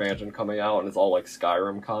expansion coming out, and it's all like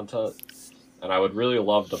Skyrim content, and I would really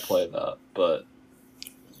love to play that, but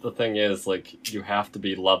the thing is, like, you have to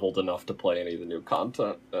be leveled enough to play any of the new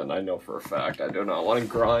content, and I know for a fact I do not want to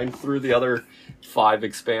grind through the other 5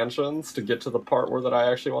 expansions to get to the part where that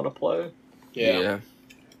I actually want to play. Yeah.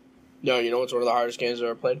 No, you know what's one of the hardest games I've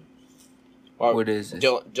ever played? Well, What is it?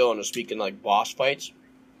 Dylan was speaking like boss fights.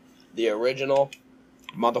 The original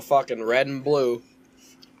motherfucking red and blue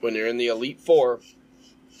when you're in the Elite Four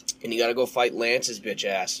and you gotta go fight Lance's bitch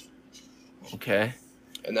ass. Okay.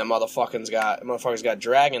 And that motherfucker's got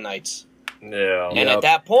Dragon Knights. Yeah. And at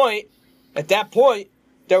that point,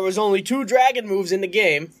 there was only 2 dragon moves in the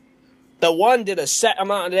game. The one did a set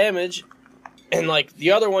amount of damage, and like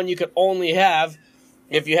the other one you could only have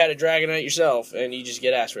if you had a Dragon Knight yourself, and you just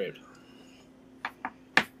get ass raped.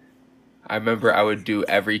 I remember I would do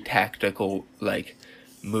every tactical, like,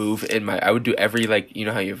 move in my... I would do every, like, you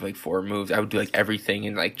know how you have, like, 4 moves? I would do, like, everything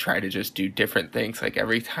and, like, try to just do different things, like,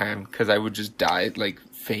 every time. Because I would just die, like,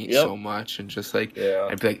 faint so much. And just, like,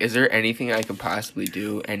 I'd be like, is there anything I can possibly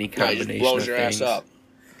do? Any combination it just blows of your things? ass up.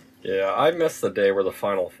 Yeah, I miss the day where the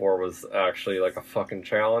Final Four was actually, like, a fucking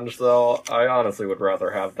challenge, though. I honestly would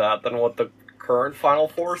rather have that than what the current Final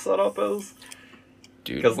Four setup is.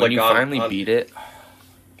 Dude, when like, you finally beat it...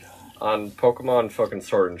 On Pokemon fucking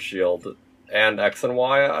Sword and Shield and X and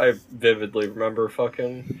Y, I vividly remember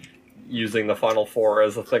fucking using the Final Four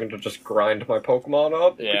as a thing to just grind my Pokemon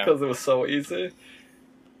up because it was so easy.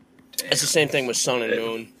 It's the same thing with Sun and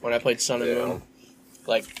Moon. When I played Sun and Moon,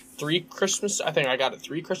 like 3 Christmas, I think I got it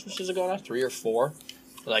 3 Christmases ago now, 3 or 4.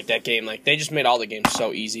 Like that game, like they just made all the games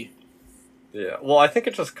so easy. Yeah, well, I think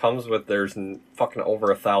it just comes with there's fucking over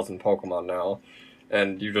 1,000 Pokemon now,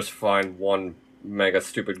 and you just find one mega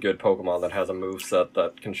stupid good Pokemon that has a moveset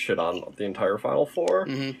that can shit on the entire Final Four.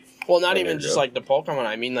 Mm-hmm. Well, not even just like the Pokemon.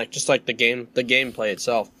 I mean, like just like the gameplay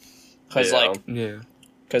itself. Because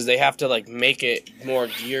because they have to like make it more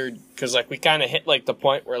geared. Because like we kind of hit like the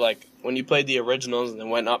point where like when you played the originals and then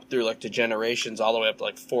went up through like the generations all the way up to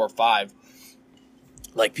like 4 or 5,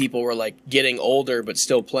 like people were like getting older but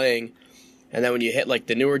still playing. And then when you hit like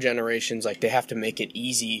the newer generations, like they have to make it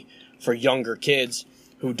easy for younger kids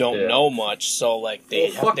who don't know much, so like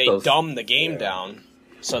they dumb the game down,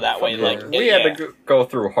 so that way like we had to go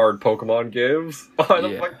through hard Pokemon games. Why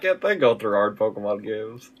the fuck can't they go through hard Pokemon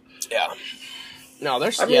games? Yeah, no,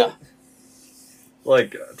 there's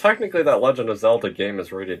like technically that Legend of Zelda game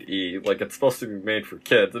is rated E. Like it's supposed to be made for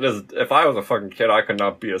kids. It is. If I was a fucking kid, I could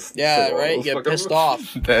not be a right. You get pissed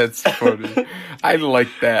off. That's funny. I like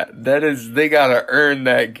that. That is, they gotta earn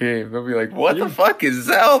that game. They'll be like, "What the fuck is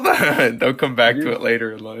Zelda?" They'll come back to it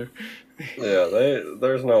later in life. Yeah,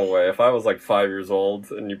 there's no way. If I was like 5 years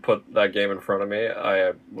old and you put that game in front of me,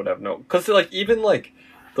 I would have no. Because like even like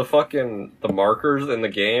the markers in the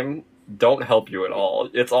game don't help you at all.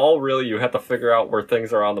 It's all really, you have to figure out where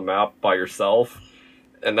things are on the map by yourself,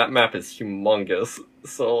 and that map is humongous.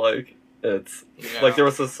 So like it's like there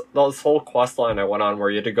was this whole quest line I went on where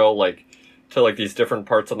you had to go like to like these different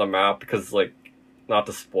parts on the map because like, not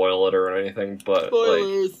to spoil it or anything, but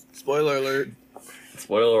spoiler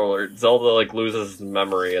alert, Zelda like loses his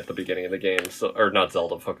memory at the beginning of the game. So, or not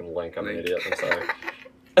Zelda, fucking Link. I'm an idiot. I'm sorry.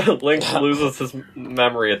 Link loses his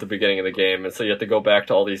memory at the beginning of the game, and so you have to go back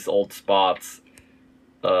to all these old spots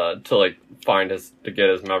to like to get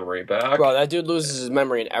his memory back. Bro, that dude loses his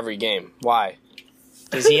memory in every game. Why?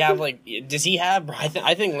 Does he have I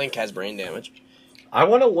think Link has brain damage. I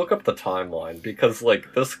want to look up the timeline because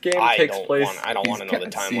like this game takes place. I don't want to know the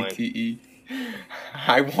timeline. CTE.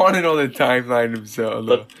 I want to know the timeline of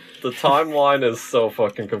Zelda. The timeline is so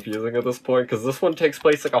fucking confusing at this point because this one takes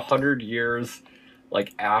place like 100 years.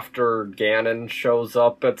 Like, after Ganon shows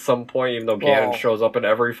up at some point, even though Ganon shows up in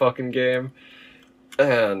every fucking game.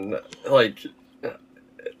 And, like, I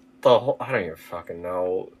don't even fucking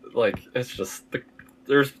know. Like, it's just,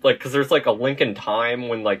 there's, like, because there's, like, a link in time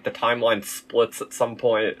when, like, the timeline splits at some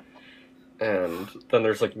point. And then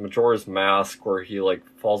there's, like, Majora's Mask where he, like,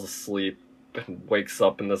 falls asleep and wakes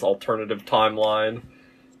up in this alternative timeline.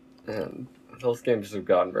 And those games have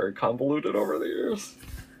gotten very convoluted over the years.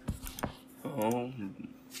 Oh,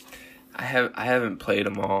 I haven't played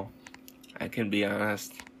them all. I can be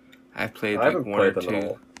honest. I've played I like haven't one or played them at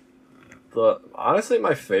two. all. Honestly,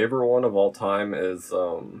 my favorite one of all time is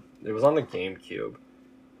it was on the GameCube.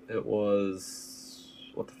 It was,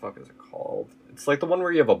 what the fuck is it called? It's like the one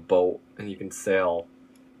where you have a boat and you can sail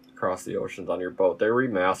across the oceans on your boat. They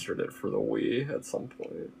remastered it for the Wii at some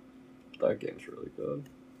point. That game's really good.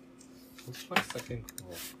 What the fuck is that game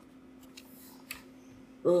called?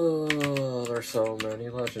 Oh, there's so many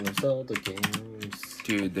Legend of Zelda games.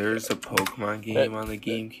 Dude, there's a Pokemon game on the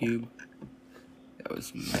GameCube. That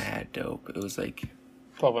was mad dope. It was like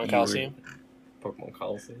Pokemon Coliseum. Pokemon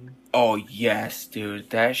Coliseum. Oh yes,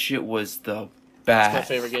 dude. That shit was the It's best. my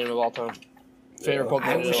favorite game of all time. Favorite Pokemon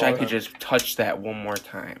I game wish of I all could time. just touch that one more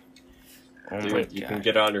time. Oh my Dude, you god. can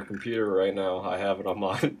get it on your computer right now. I have it on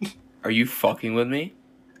mine. Are you fucking with me?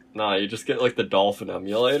 Nah, you just get like the Dolphin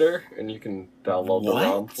emulator, and you can download the What?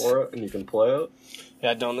 ROM for it, and you can play it.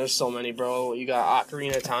 Yeah, don't. There's so many, bro. You got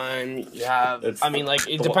Ocarina of Time. You have. It's I mean, like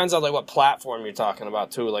it the depends on like what platform you're talking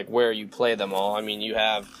about too. Like where you play them all. I mean, you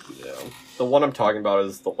have. Yeah, the one I'm talking about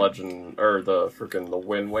is the Legend or the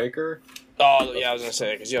Wind Waker. Oh yeah, I was gonna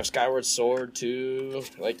say because you have Skyward Sword too.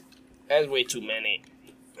 Like, that's way too many.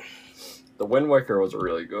 The Wind Waker was a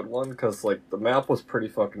really good one because like the map was pretty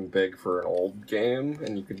fucking big for an old game,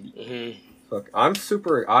 and you could.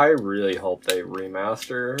 I really hope they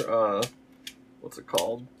remaster. What's it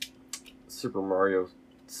called? Super Mario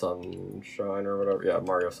Sunshine or whatever. Yeah,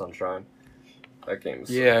 Mario Sunshine. That game's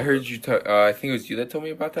so Yeah, I heard good. you talk. I think it was you that told me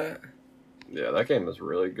about that. Yeah, that game is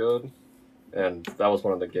really good, and that was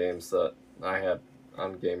one of the games that I had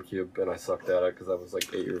on GameCube, and I sucked at it because I was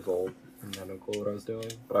like 8 years old and had no clue what I was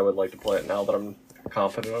doing. But I would like to play it now that I'm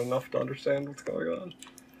confident enough to understand what's going on.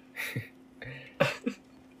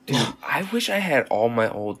 Dude, I wish I had all my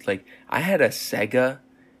old I had a Sega.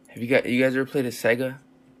 Have you guys ever played a Sega?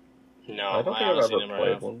 No, I don't think I've honestly ever never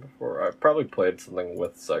played have. one before. I've probably played something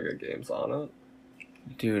with Sega games on it.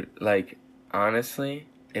 Dude, honestly,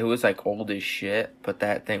 it was old as shit, but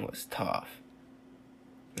that thing was tough.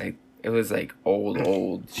 It was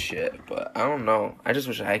old shit, but I don't know. I just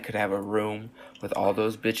wish I could have a room with all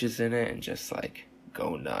those bitches in it and just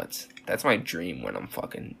go nuts. That's my dream when I'm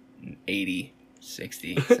fucking 80,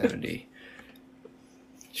 60, 70.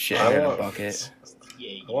 Shit in a bucket.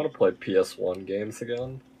 I want to play PS1 games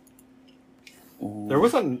again. Ooh. There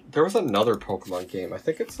was another Pokemon game. I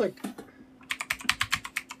think it's a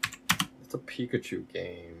Pikachu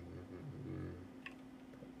game.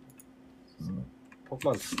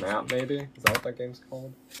 Pokemon Snap, maybe? Is that what that game's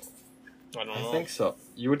called? I don't I know. think so.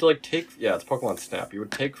 You would it's Pokemon Snap. You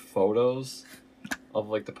would take photos of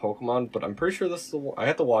the Pokemon, but I'm pretty sure this is I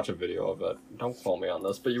had to watch a video of it. Don't quote me on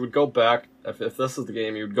this, but you would go back if this is the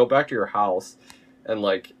game. You would go back to your house, and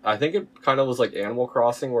I think it kind of was like Animal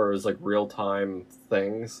Crossing, where it was real time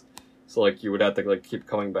things. So you would have to keep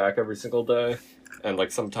coming back every single day, and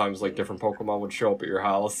sometimes different Pokemon would show up at your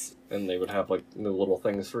house, and they would have new little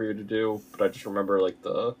things for you to do. But I just remember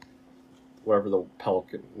the whatever the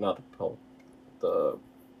pelican, not the pelican, the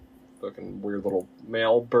fucking weird little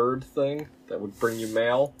mail bird thing that would bring you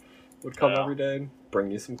mail would come every day,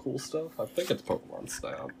 bring you some cool stuff. I think it's Pokemon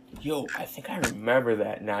Snap. Yo, I think I remember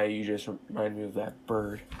that. Now you just remind me of that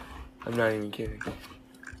bird. I'm not even kidding.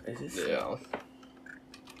 Is this? Yeah.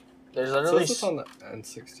 There's So literally. this is on the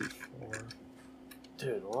N64.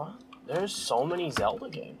 Dude, what? There's so many Zelda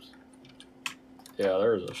games. Yeah,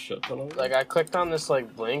 there's a shit ton of them. I clicked on this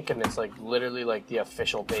link and it's literally the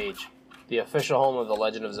official page, the official home of the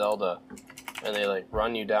Legend of Zelda, and they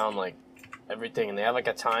run you down everything, and they have a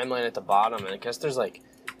timeline at the bottom, and I guess there's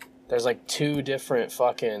two different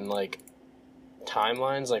fucking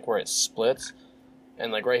timelines where it splits,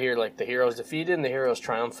 and right here the hero's defeated and the hero's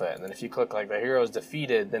triumphant, and then if you click the hero's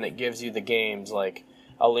defeated, then it gives you the games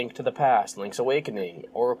A Link to the Past, Link's Awakening,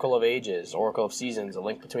 Oracle of Ages, Oracle of Seasons, A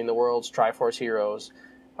Link Between the Worlds, Triforce Heroes,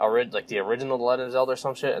 the original The Legend of Zelda or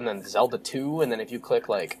some shit, and then Zelda 2, and then if you click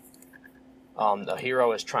the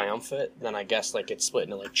hero is triumphant, then I guess it's split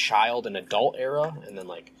into child and adult era, and then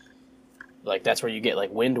that's where you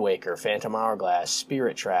get Wind Waker, Phantom Hourglass,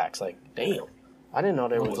 Spirit Tracks. Damn, I didn't know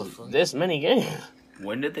there was this many games.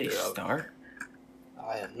 When did they start?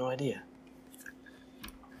 I have no idea.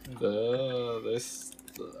 The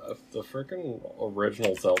freaking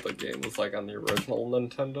original Zelda game was on the original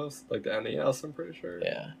Nintendo, the NES, I'm pretty sure.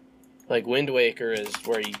 Yeah, Wind Waker is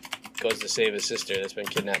where he goes to save his sister that's been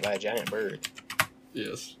kidnapped by a giant bird.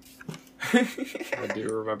 Yes. I do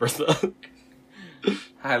remember that.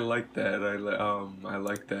 I like that. I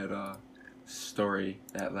like that story,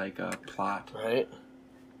 that plot. Right?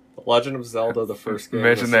 The Legend of Zelda, the first game.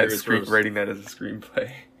 Imagine that writing that as a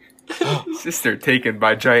screenplay. Sister taken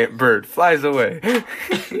by giant bird, flies away.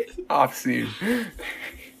 Off scene.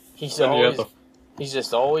 He's Then you have always, he's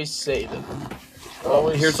just always saving.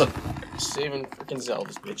 Always here's a saving freaking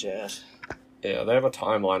Zelda's bitch ass. Yeah, they have a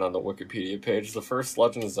timeline on the Wikipedia page. The first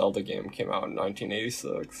Legend of Zelda game came out in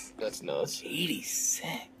 1986. That's nuts. 86.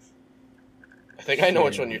 I think I know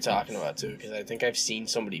which one you're talking about too, because I think I've seen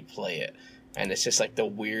somebody play it, and it's just like the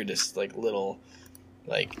weirdest, like little,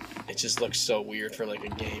 like it just looks so weird for like a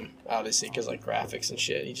game. Obviously, because like graphics and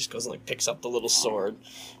shit. He just goes and like picks up the little sword.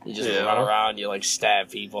 You just run around. You like stab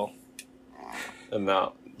people. And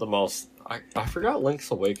now the most I forgot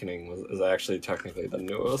Link's Awakening is actually technically the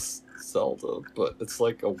newest Zelda, but it's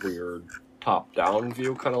like a weird top-down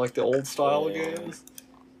view, kind of like the old style of games.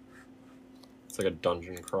 It's like a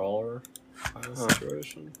dungeon crawler kind of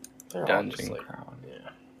situation. Dungeon crawler. Yeah.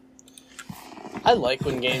 I like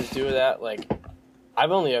when games do that. Like,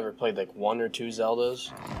 I've only ever played like 1 or 2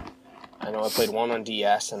 Zeldas. I know I played one on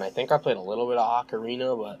DS, and I think I played a little bit of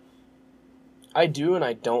Ocarina, but I do and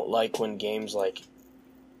I don't like when games like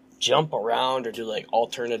jump around or do like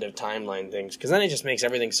alternative timeline things, because then it just makes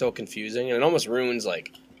everything so confusing, and it almost ruins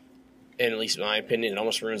like, and at least in my opinion, it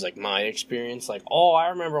almost ruins like my experience. Like, oh, I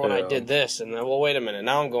remember when I did this, and then well, wait a minute,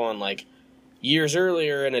 now I'm going like years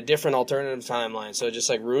earlier in a different alternative timeline, so it just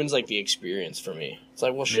like ruins like the experience for me. It's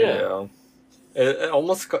like, well, shit. Yeah. It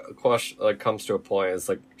almost comes to a point. It's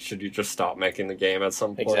like, should you just stop making the game at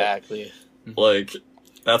some point? Exactly. Like,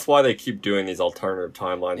 that's why they keep doing these alternative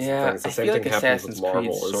timelines and things. The same thing happens with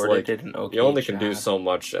Marvel. Is like, you only can do so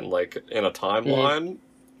much in a timeline.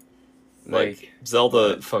 Like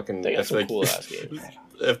Zelda, fucking they got some cool ass games.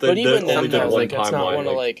 If they only did one like,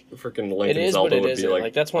 timeline, like freaking Link and Zelda would be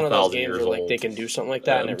like that's one of those games where like they can do something like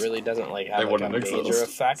that, and it really doesn't like have like a major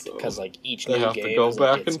effect, because like each new game have to go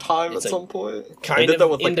back in time at some point. Kind they did that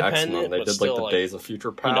with like X-Men. They did like the Days of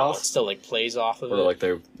Future Past. You know, it still like plays off of it. Or like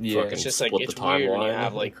they fucking it's just like split it's the weird when you timeline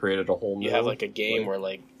have like created a whole new. You have like a game where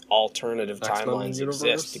like alternative X-Men timelines universe?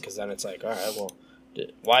 exist, because then it's like, all right, well,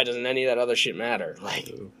 why doesn't any of that other shit matter?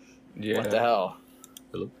 Like, what the hell?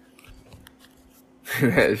 Hello?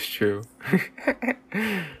 That is true.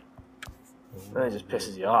 That just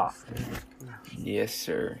pisses you off. Yes,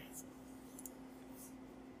 sir.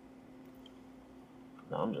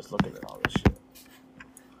 No, I'm just looking at all this shit.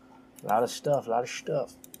 A lot of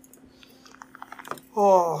stuff.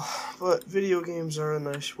 Oh, but video games are a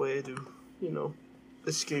nice way to,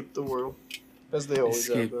 escape the world. As they always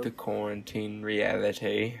have Escape the quarantine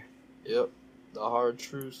reality. Yep, the hard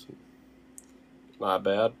truth. My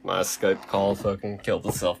bad. My Skype call fucking killed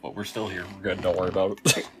itself, but we're still here. We're good. Don't worry about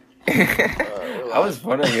it. I was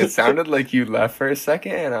wondering. It sounded like you left for a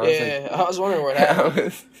second, and I was like, I was wondering what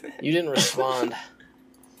happened. You didn't respond.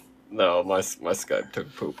 No, my Skype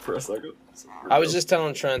took poop for a second. So I was just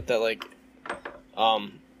telling Trent that like,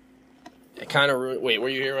 it kind of ruined. Wait, were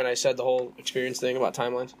you here when I said the whole experience thing about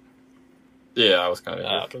timelines? Yeah, I was kind of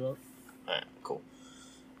here okay. for that. Alright, cool.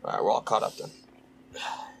 Alright, we're all caught up then.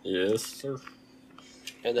 Yes, sir.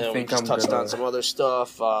 And then we just touched on some other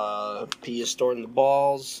stuff. P is stored in the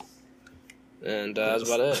balls. And that's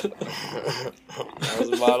about it. That was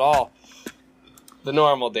about all. The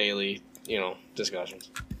normal daily,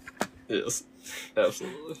 discussions. Yes,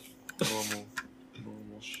 absolutely.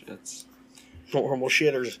 normal shits. Normal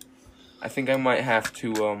shitters. I think I might have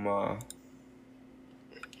to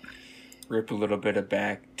rip a little bit of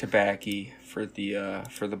tobacco for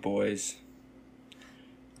the boys.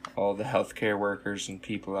 All the healthcare workers and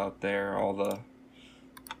people out there, all the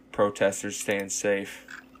protesters staying safe.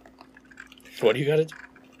 What do you gotta do?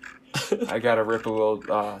 I gotta rip a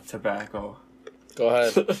little tobacco. Go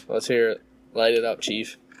ahead. Let's hear it. Light it up,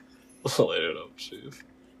 Chief. Light it up, Chief.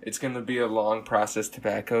 It's gonna be a long process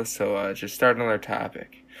tobacco, so just start another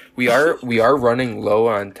topic. We are running low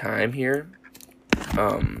on time here.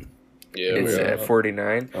 It's at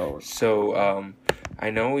 49. Oh. So I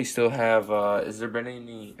know we still have. Has there been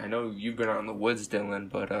any? I know you've been out in the woods, Dylan,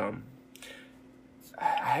 but I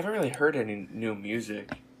haven't really heard any new music.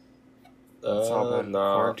 It's all been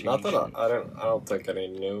quarantine. Not that I don't think any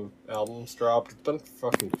new albums dropped. It's been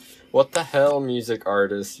fucking. What the hell, music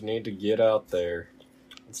artists? You need to get out there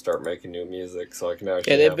and start making new music so I can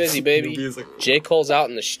actually. Yeah, they're have busy, baby. Music. J. Cole's out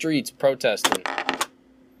in the streets protesting.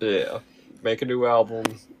 Yeah, make a new album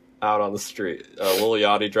out on the street. Lil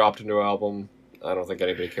Yachty dropped a new album. I don't think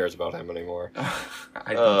anybody cares about him anymore.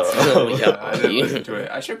 I didn't listen to it.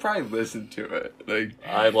 I should probably listen to it. Like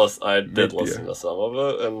I did listen to some of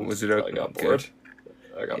it, and was it okay? I got bored.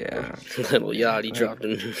 I got bored. Little Yachty dropped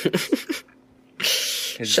him.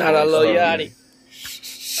 Shout out Lil Yachty.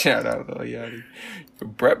 Shout out Lil Yachty.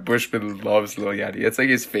 Brett Bushman loves Lil Yachty. It's like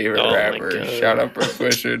his favorite Oh my rapper. God. Shout out Brett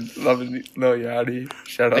Bushman. Loving Lil Yachty.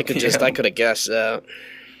 Shout out I could have guessed that.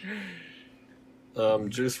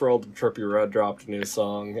 Juice WRLD and Trippie Redd dropped a new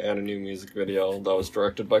song and a new music video that was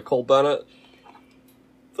directed by Cole Bennett.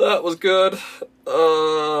 That was good.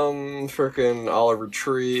 Frickin' Oliver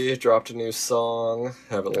Tree dropped a new song.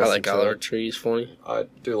 Haven't listened I like to Oliver it. Tree. He's funny. I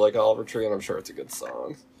do like Oliver Tree, and I'm sure it's a good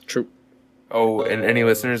song. True. Oh, and any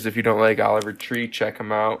listeners, if you don't like Oliver Tree, check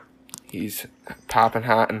him out. He's popping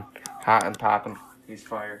hot and popping. He's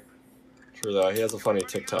fire. True that. He has a funny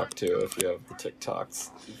TikTok too. If you have the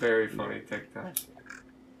TikToks. Very funny TikTok.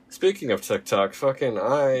 Speaking of TikTok,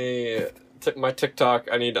 my TikTok,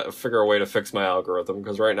 I need to figure a way to fix my algorithm,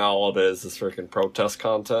 because right now all it is freaking protest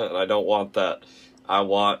content, and I don't want that. I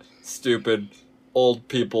want stupid old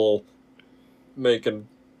people making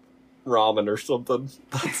ramen or something.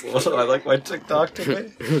 That's what I like my TikTok to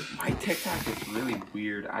be. My TikTok is really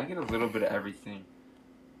weird. I get a little bit of everything.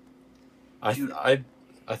 I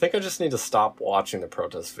think I just need to stop watching the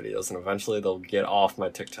protest videos, and eventually they'll get off my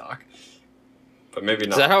TikTok. But maybe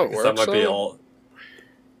not. Is that how it because works, That might be though? all.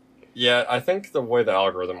 Yeah, I think the way the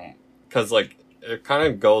algorithm, because like it kind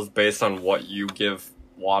of goes based on what you give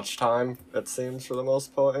watch time. It seems for the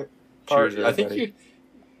most part. Cheers, I think everybody.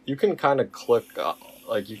 you can kind of click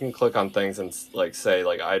like you can click on things and like say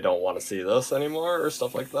like I don't want to see this anymore or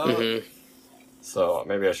stuff like that. Mm-hmm. So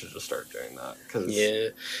maybe I should just start doing that. Cause, Yeah.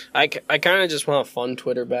 I kind of just want fun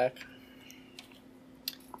Twitter back.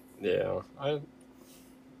 Yeah,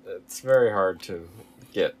 it's very hard to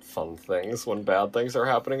get fun things when bad things are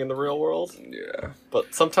happening in the real world. Yeah.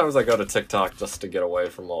 But sometimes I go to TikTok just to get away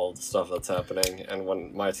from all the stuff that's happening, and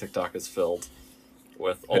when my TikTok is filled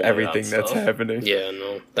with only Everything that that's stuff. happening. Yeah,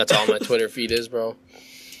 no. That's all my Twitter feed is, bro.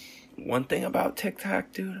 One thing about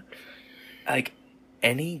TikTok, dude, like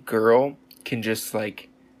any girl can just like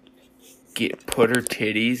put her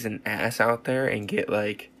titties and ass out there and get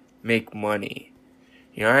like make money.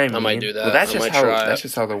 You know what I mean? I might do that. Well, that's I just might how try that's it.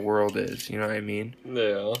 just how the world is. You know what I mean?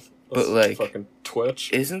 Yeah. But, That's like, fucking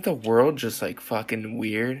Twitch. Isn't the world just like fucking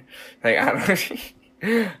weird? Like I don't.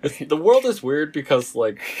 The world is weird because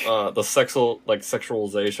like the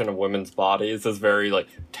sexualization of women's bodies is very like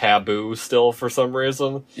taboo still for some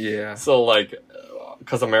reason. Yeah. So like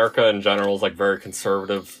because America in general is like very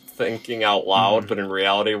conservative thinking out loud, but in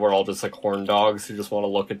reality we're all just like horn dogs who just want to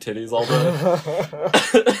look at titties all day.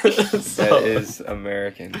 That is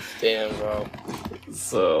American. Damn, bro.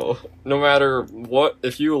 So no matter what,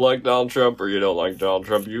 if you like Donald Trump or you don't like Donald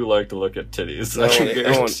Trump, you like to look at titties.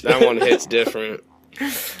 That one hits different.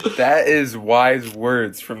 That is wise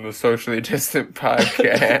words from the Socially Distant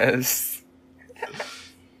podcast.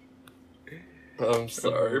 I'm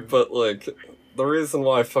sorry, but like the reason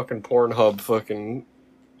why fucking Pornhub fucking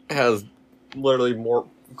has literally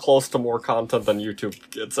close to more content than YouTube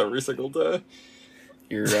gets every single day.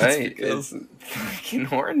 You're It's right. because- It's fucking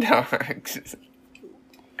horn dogs.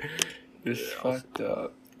 It's fucked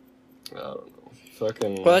up. I don't know.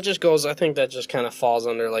 Fucking. Well, I think that just kind of falls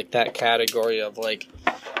under, like, that category of, like,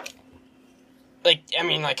 I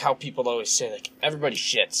mean, like, how people always say, like, everybody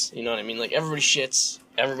shits, you know what I mean? Like, everybody shits,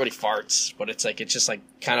 everybody farts, but it's, like, it just, like,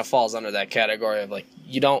 kind of falls under that category of, like,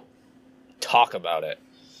 you don't talk about it.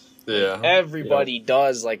 Yeah. Everybody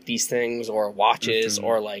does, like, these things, or watches,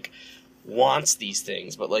 or, like, wants these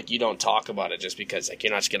things, but, like, you don't talk about it just because, like,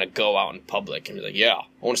 you're not just gonna go out in public and be like, yeah, I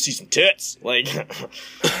want to see some tits. Like,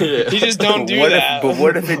 Yeah. you just don't do that. But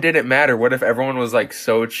what if it didn't matter? What if everyone was like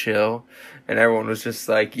so chill, and everyone was just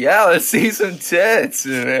like, "Yeah, let's see some tits,"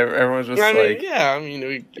 and everyone's just I mean, like, yeah, I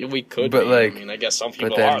mean, we could, But, be. like- I mean, I guess some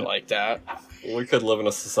people then- are like that. We could live in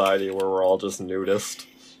a society where we're all just nudist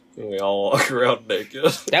and we all walk around naked.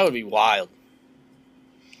 That would be wild.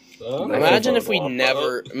 Like, Imagine I if we would want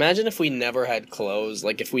never, that. imagine if we never had clothes.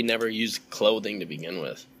 Like if we never used clothing to begin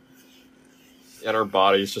with. And our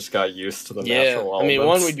bodies just got used to the Yeah, natural I mean,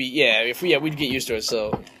 elements. one would be we'd get used to it.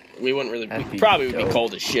 So we wouldn't really. That'd We be probably would be dope.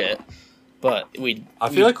 cold as shit. But I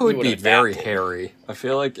feel like it would be would've very adapted. hairy. I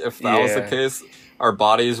feel like if that was the Yeah. case, our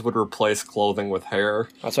bodies would replace clothing with hair.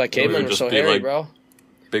 That's why We cavemen would were just so be hairy, like- bro.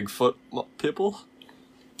 Bigfoot people?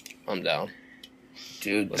 I'm down.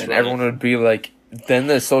 dude, Let's and run everyone would be like, then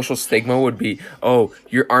the social stigma would be, "Oh,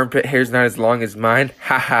 your armpit hair's not as long as mine.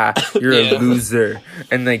 Haha, you're Yeah. a loser."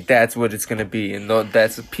 And like that's what it's gonna be, and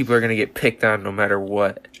that's people are gonna get picked on no matter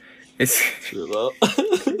what. It's True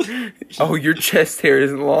that. oh, your chest hair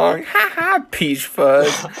isn't long. Haha, peach fuzz.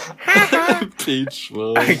 Haha. Peach.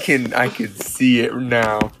 I can see it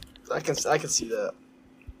now. I can see that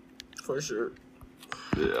for sure.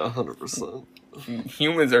 Yeah, 100%.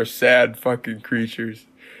 Humans are sad fucking creatures.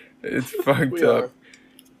 It's fucked We up. are.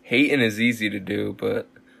 Hating is easy to do, but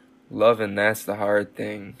loving, that's the hard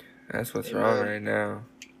thing. That's what's Amen. wrong right now.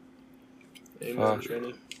 Amen, Fuck.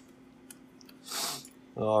 Trini.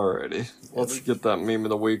 Alrighty, let's get that meme of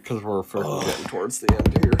the week because we're freaking getting towards the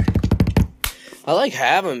end here. I like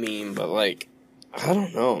have a meme, but like, I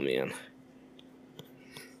don't know, man.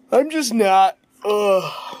 I'm just not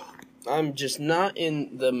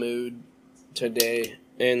in the mood today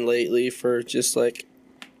and lately for just like,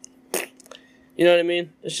 you know what I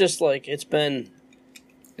mean? It's just like, it's been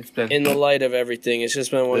in the light of everything. It's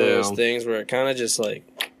just been one of those things where it kind of just like,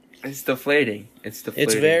 It's deflating. It's deflating.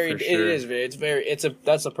 it's very, for sure.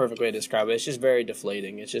 that's the perfect way to describe it. It's just very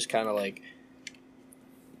deflating. It's just kind of like,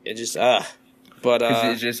 it just, but,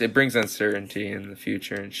 Because it brings uncertainty in the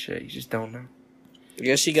future and shit. You just don't know. I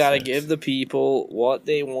guess you gotta give the people what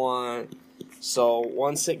they want. So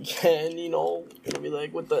once again, you know, gonna be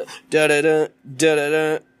like with the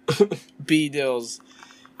da-da-da B-Dills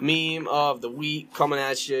meme of the week coming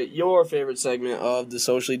at you. Your favorite segment of the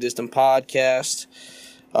Socially Distant Podcast.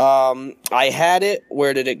 I had it.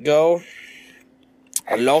 Where did it go?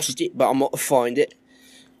 I lost it, but I'm gonna find it.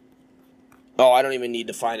 Oh, I don't even need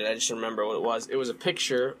to find it. I just remember what it was. It was a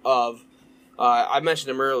picture of. I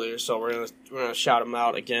mentioned him earlier, so we're gonna shout him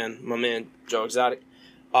out again. My man Joe Exotic.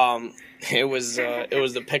 It was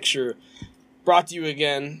the picture brought to you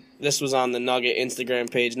again. This was on the Nugget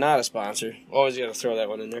Instagram page, not a sponsor. Always gotta throw that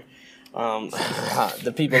one in there.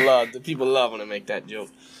 The people love when I make that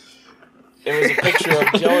joke. It was a picture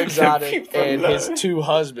of Joe Exotic and his two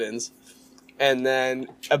husbands. And then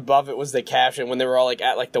above it was the caption when they were all like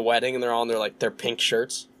at like the wedding and they're all in their pink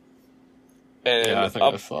shirts. And Yeah, I think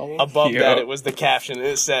I saw one. above that it was the caption and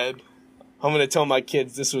it said, "I'm gonna tell my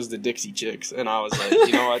kids this was the Dixie Chicks." And I was like,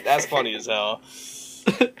 you know what, that's funny as hell.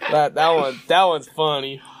 That one's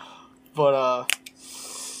funny. But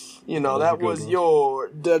you know, that was your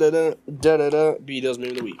B-Dills meme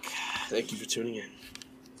of the week. Thank you for tuning in.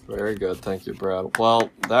 Very good. Thank you, Brad.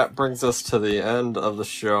 Well, that brings us to the end of the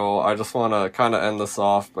show. I just want to kind of end this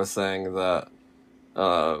off by saying that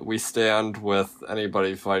we stand with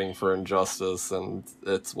anybody fighting for injustice, and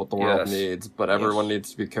it's what the world needs. But everyone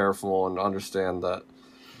needs to be careful and understand that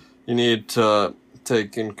you need to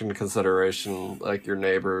take in consideration like your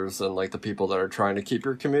neighbors and like the people that are trying to keep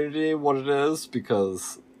your community what it is,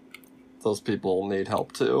 because those people need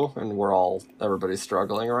help too. And everybody's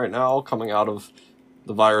struggling right now coming out of.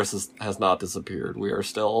 The virus has not disappeared. We are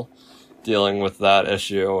still dealing with that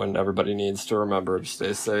issue, and everybody needs to remember to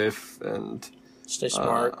stay safe and stay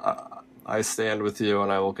smart. I stand with you,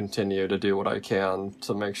 and I will continue to do what I can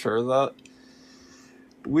to make sure that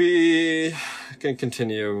we can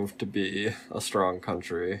continue to be a strong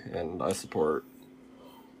country, and I support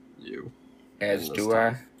you. As do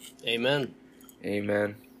I. Amen.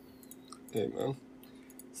 Amen. Amen.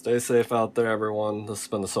 Stay safe out there, everyone. This has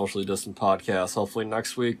been the Socially Distant Podcast. Hopefully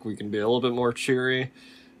next week we can be a little bit more cheery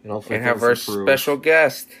and hopefully have our special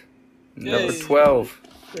guest, number 12.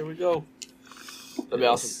 There we go. That'd be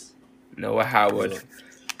awesome. Noah Howard,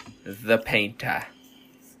 the painter.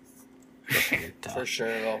 For sure,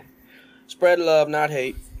 though. Spread love, not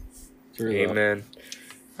hate. Amen.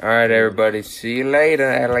 All right, everybody. See you later,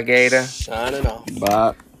 alligator. Signing off.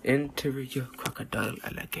 Bye. Enter your crocodile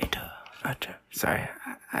alligator. Sorry,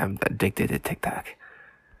 I'm addicted to TikTok.